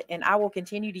about it. And I will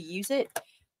continue to use it.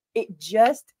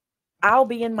 I'll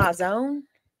be in my zone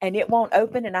and it won't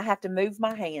open and I have to move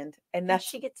my hand. And that's,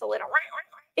 she gets a little.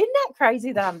 Isn't that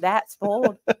crazy that I'm that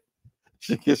spoiled?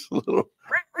 She gets a little.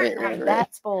 I'm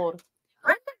that spoiled.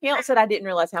 You know, said I didn't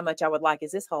realize how much I would like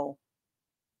is this hole.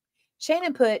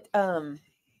 Shannon put 100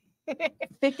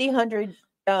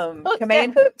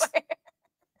 command hooks.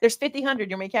 There's 100. You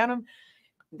want me to count them?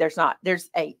 There's not.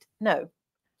 There's 8. No.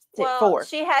 Well, 4.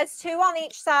 She has 2 on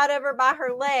each side of her by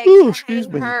her legs. Ooh, excuse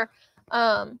me. Her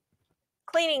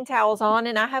cleaning towels on,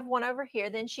 and I have one over here.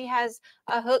 Then she has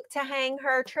a hook to hang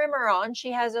her trimmer on.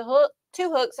 She has a hook,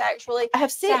 2 hooks actually. I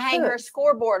have 6 to hang her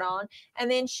scoreboard on, and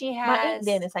then she has my ink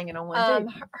den is hanging on one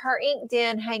too. Her ink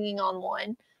den hanging on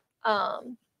one.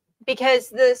 Because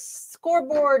the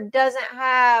scoreboard doesn't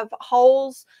have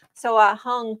holes, so I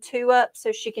hung 2 up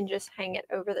so she can just hang it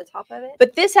over the top of it.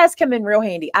 But this has come in real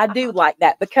handy. I do like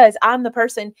that because I'm the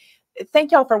person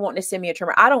thank y'all for wanting to send me a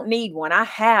trimmer. I don't need one. I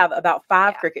have about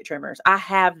 5 Cricut trimmers. I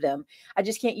have them. I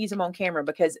just can't use them on camera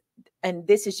because, and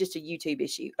this is just a YouTube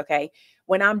issue. Okay.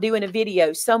 When I'm doing a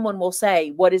video, someone will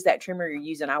say, what is that trimmer you're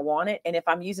using? I want it. And if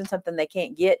I'm using something they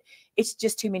can't get, it's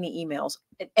just too many emails.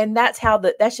 And that's how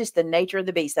that's just the nature of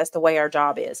the beast. That's the way our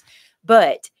job is.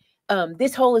 But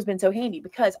this hole has been so handy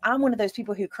because I'm one of those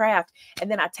people who craft and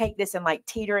then I take this and like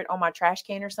teeter it on my trash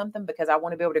can or something because I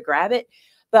want to be able to grab it.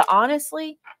 But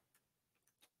honestly,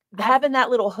 having that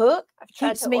little hook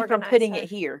keeps me from putting it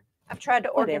here. I've tried to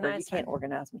organize. Whatever, you can't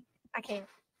organize me. I can't.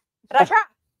 But I try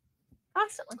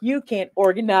constantly. You can't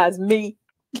organize me.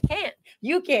 You can't.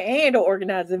 You can't handle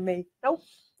organizing me. Nope.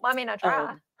 Well, I mean, I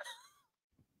try.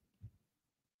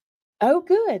 Oh,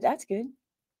 good. That's good.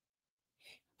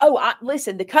 Oh,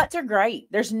 listen, the cuts are great.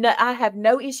 I have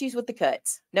no issues with the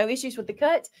cuts. No issues with the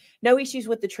cuts. No issues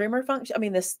with the trimmer function. I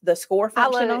mean, the score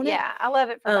function on it. Yeah, I love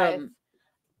it for both.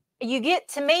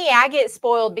 I get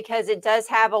spoiled because it does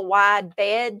have a wide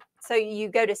bed. So you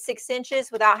go to 6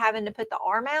 inches without having to put the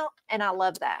arm out. And I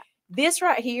love that. This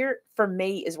right here for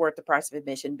me is worth the price of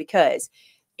admission because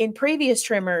in previous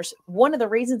trimmers, one of the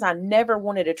reasons I never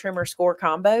wanted a trimmer score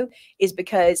combo is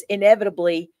because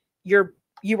inevitably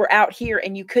you were out here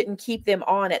and you couldn't keep them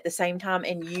on at the same time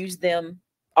and use them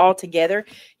all together.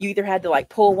 You either had to like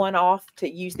pull one off to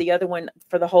use the other one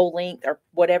for the whole length or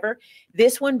whatever.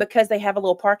 This one, because they have a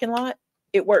little parking lot,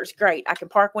 it works great. I can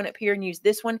park one up here and use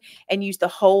this one and use the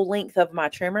whole length of my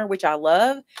trimmer, which I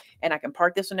love. And I can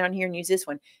park this one down here and use this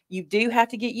one. You do have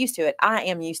to get used to it. I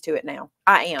am used to it now.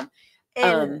 I am.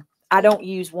 And I don't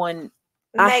use one.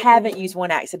 I haven't used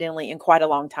one accidentally in quite a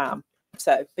long time.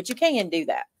 So, but you can do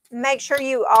that. Make sure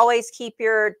you always keep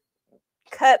your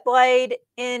cut blade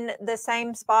in the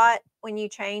same spot when you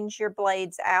change your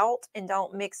blades out and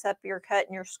don't mix up your cut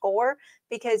and your score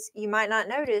because you might not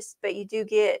notice, but you do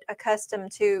get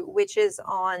accustomed to which is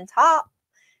on top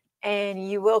and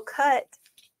you will cut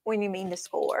when you mean to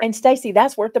score. And Stacy,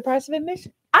 that's worth the price of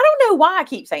admission. I don't know why I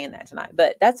keep saying that tonight,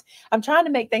 but I'm trying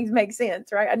to make things make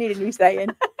sense, right? I need a new saying.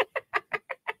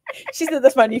 She said,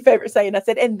 that's my new favorite saying. I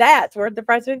said, and that's worth the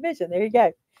price of admission. There you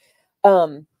go.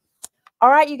 All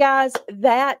right, you guys,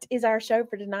 that is our show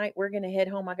for tonight. We're going to head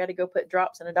home. I got to go put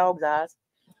drops in a dog's eyes.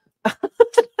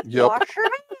 Yep. Wash your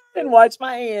hands. And wash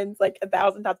my hands like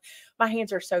 1,000 times. My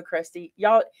hands are so crusty.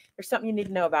 Y'all, there's something you need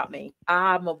to know about me.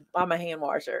 I'm a hand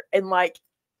washer. And like,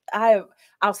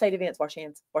 I'll say to Vince, wash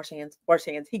hands, wash hands, wash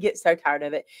hands. He gets so tired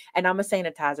of it. And I'm a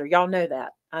sanitizer. Y'all know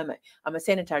that. I'm a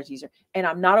sanitizer user. And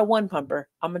I'm not a 1 pumper.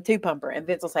 I'm a 2 pumper. And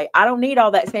Vince will say, I don't need all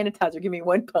that sanitizer. Give me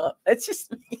 1 pump. That's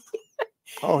just me.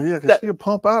 Oh, yeah, because you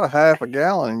pump out a half a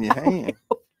gallon in your hand.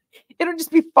 It'll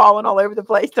just be falling all over the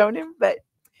place, don't it? But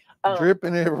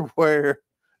dripping everywhere.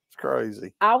 It's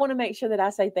crazy. I want to make sure that I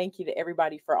say thank you to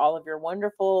everybody for all of your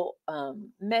wonderful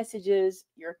messages,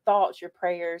 your thoughts, your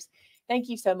prayers. Thank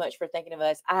you so much for thinking of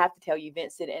us. I have to tell you,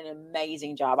 Vince did an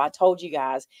amazing job. I told you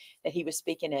guys that he was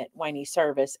speaking at Wayne's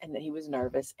service and that he was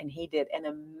nervous, and he did an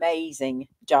amazing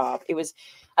job.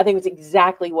 I think it was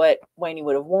exactly what Wayne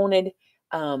would have wanted.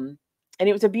 And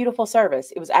it was a beautiful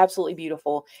service. It was absolutely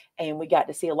beautiful. And we got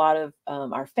to see a lot of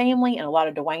our family and a lot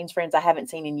of Dwayne's friends I haven't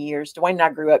seen in years. Dwayne and I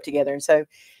grew up together. And so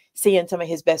seeing some of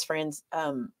his best friends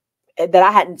that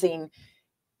I hadn't seen,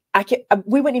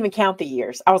 we wouldn't even count the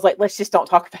years. I was like, let's just don't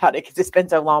talk about it because it's been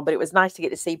so long. But it was nice to get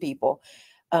to see people.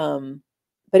 But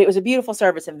it was a beautiful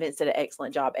service, and Vince did an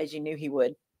excellent job, as you knew he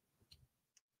would.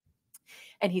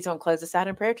 And he's going to close us out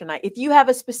in prayer tonight. If you have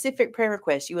a specific prayer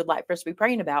request you would like for us to be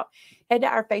praying about, head to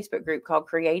our Facebook group called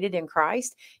Created in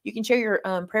Christ. You can share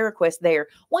your prayer request there.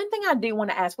 One thing I do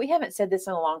want to ask, we haven't said this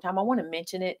in a long time. I want to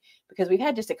mention it because we've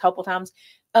had just a couple times.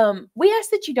 We ask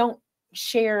that you don't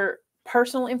share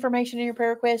personal information in your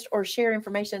prayer request or share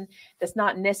information that's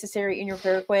not necessary in your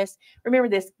prayer request. Remember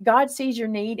this, God sees your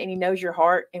need and he knows your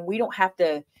heart, and we don't have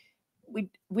to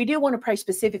we do want to pray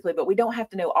specifically, but we don't have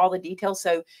to know all the details.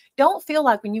 So don't feel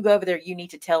like when you go over there, you need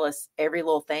to tell us every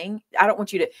little thing. I don't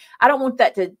want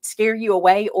that to scare you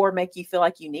away or make you feel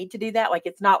like you need to do that. Like,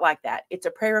 it's not like that. It's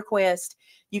a prayer request.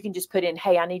 You can just put in,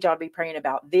 hey, I need y'all to be praying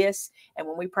about this. And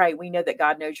when we pray, we know that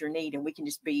God knows your need, and we can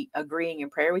just be agreeing in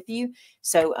prayer with you.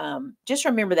 So just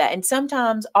remember that. And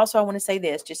sometimes also, I want to say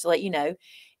this, just to let you know,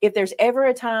 if there's ever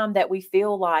a time that we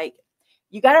feel like,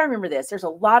 you got to remember this. There's a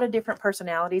lot of different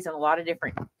personalities and a lot of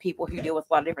different people who deal with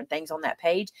a lot of different things on that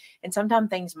page. And sometimes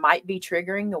things might be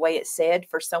triggering the way it's said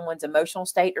for someone's emotional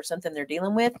state or something they're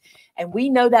dealing with. And we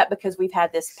know that because we've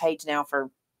had this page now for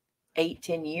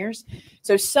 8-10 years.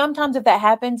 So sometimes if that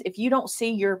happens, if you don't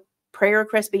see your prayer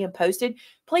requests being posted,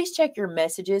 please check your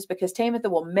messages, because Tamitha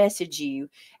will message you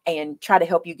and try to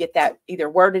help you get that either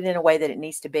worded in a way that it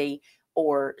needs to be,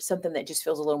 or something that just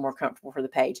feels a little more comfortable for the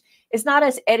page. It's not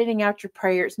us editing out your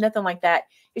prayer. It's nothing like that.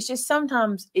 It's just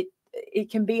sometimes it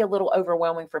can be a little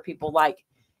overwhelming for people like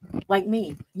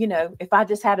me. You know, if I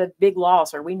just had a big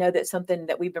loss, or we know that something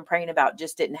that we've been praying about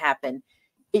just didn't happen,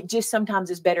 it just sometimes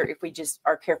is better if we just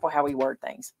are careful how we word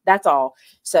things. That's all.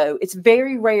 So it's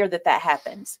very rare that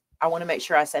happens. I want to make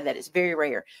sure I say that it's very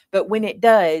rare. But when it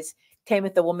does,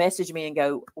 Tamitha will message me and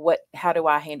go, how do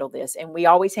I handle this? And we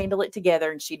always handle it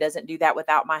together, and she doesn't do that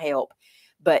without my help.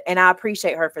 And I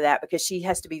appreciate her for that, because she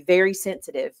has to be very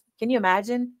sensitive. Can you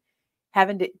imagine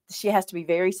she has to be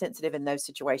very sensitive in those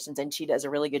situations, and she does a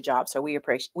really good job. So we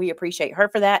appreciate her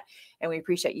for that. And we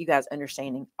appreciate you guys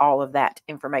understanding all of that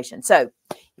information. So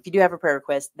if you do have a prayer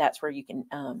request, that's where you can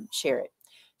share it.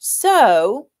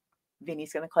 So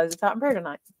Vinny's going to close us out in prayer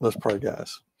tonight. Let's pray,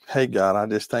 guys. Hey, God, I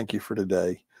just thank you for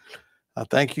today. I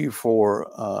thank you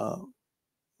for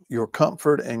your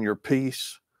comfort and your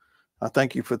peace. I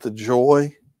thank you for the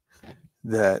joy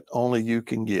that only you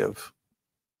can give.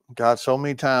 God, so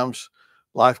many times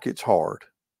life gets hard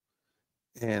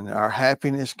and our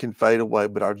happiness can fade away,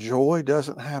 but our joy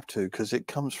doesn't have to, because it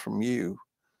comes from you.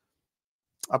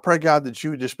 I pray, God, that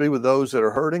you would just be with those that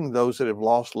are hurting, those that have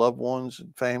lost loved ones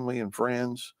and family and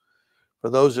friends, for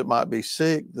those that might be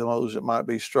sick, those that might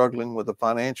be struggling with a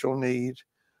financial need,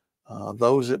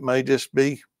 those that may just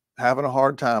be having a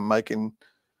hard time making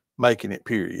it,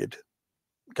 period.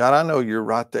 God, I know you're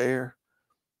right there.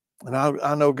 And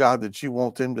I know, God, that you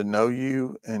want them to know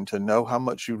you and to know how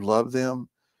much you love them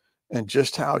and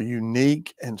just how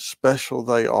unique and special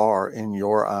they are in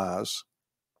your eyes.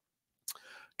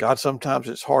 God, sometimes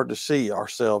it's hard to see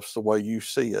ourselves the way you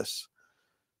see us.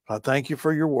 I thank you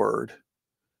for your word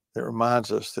that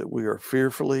reminds us that we are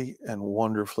fearfully and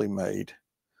wonderfully made.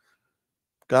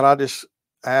 God, I just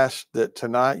ask that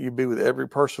tonight you be with every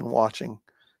person watching.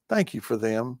 Thank you for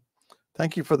them.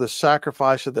 Thank you for the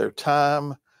sacrifice of their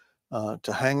time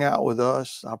to hang out with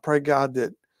us. I pray, God,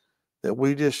 that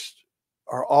we just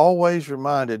are always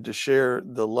reminded to share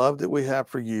the love that we have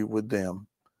for you with them.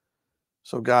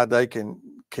 So, God, they can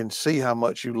see how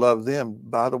much you love them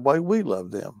by the way we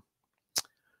love them.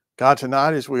 God,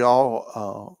 tonight as we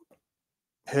all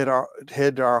head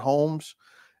to our homes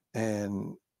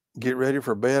and get ready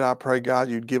for bed, I pray, God,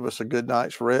 you'd give us a good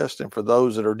night's rest. And for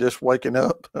those that are just waking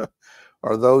up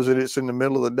or those that it's in the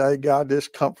middle of the day, God,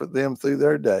 just comfort them through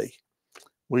their day.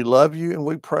 We love you and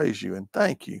we praise you and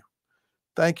thank you.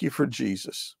 Thank you for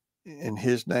Jesus. In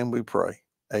his name we pray.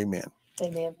 Amen.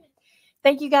 Amen.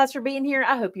 Thank you guys for being here.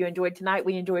 I hope you enjoyed tonight.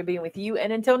 We enjoyed being with you.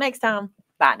 And until next time,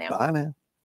 bye now. Bye now.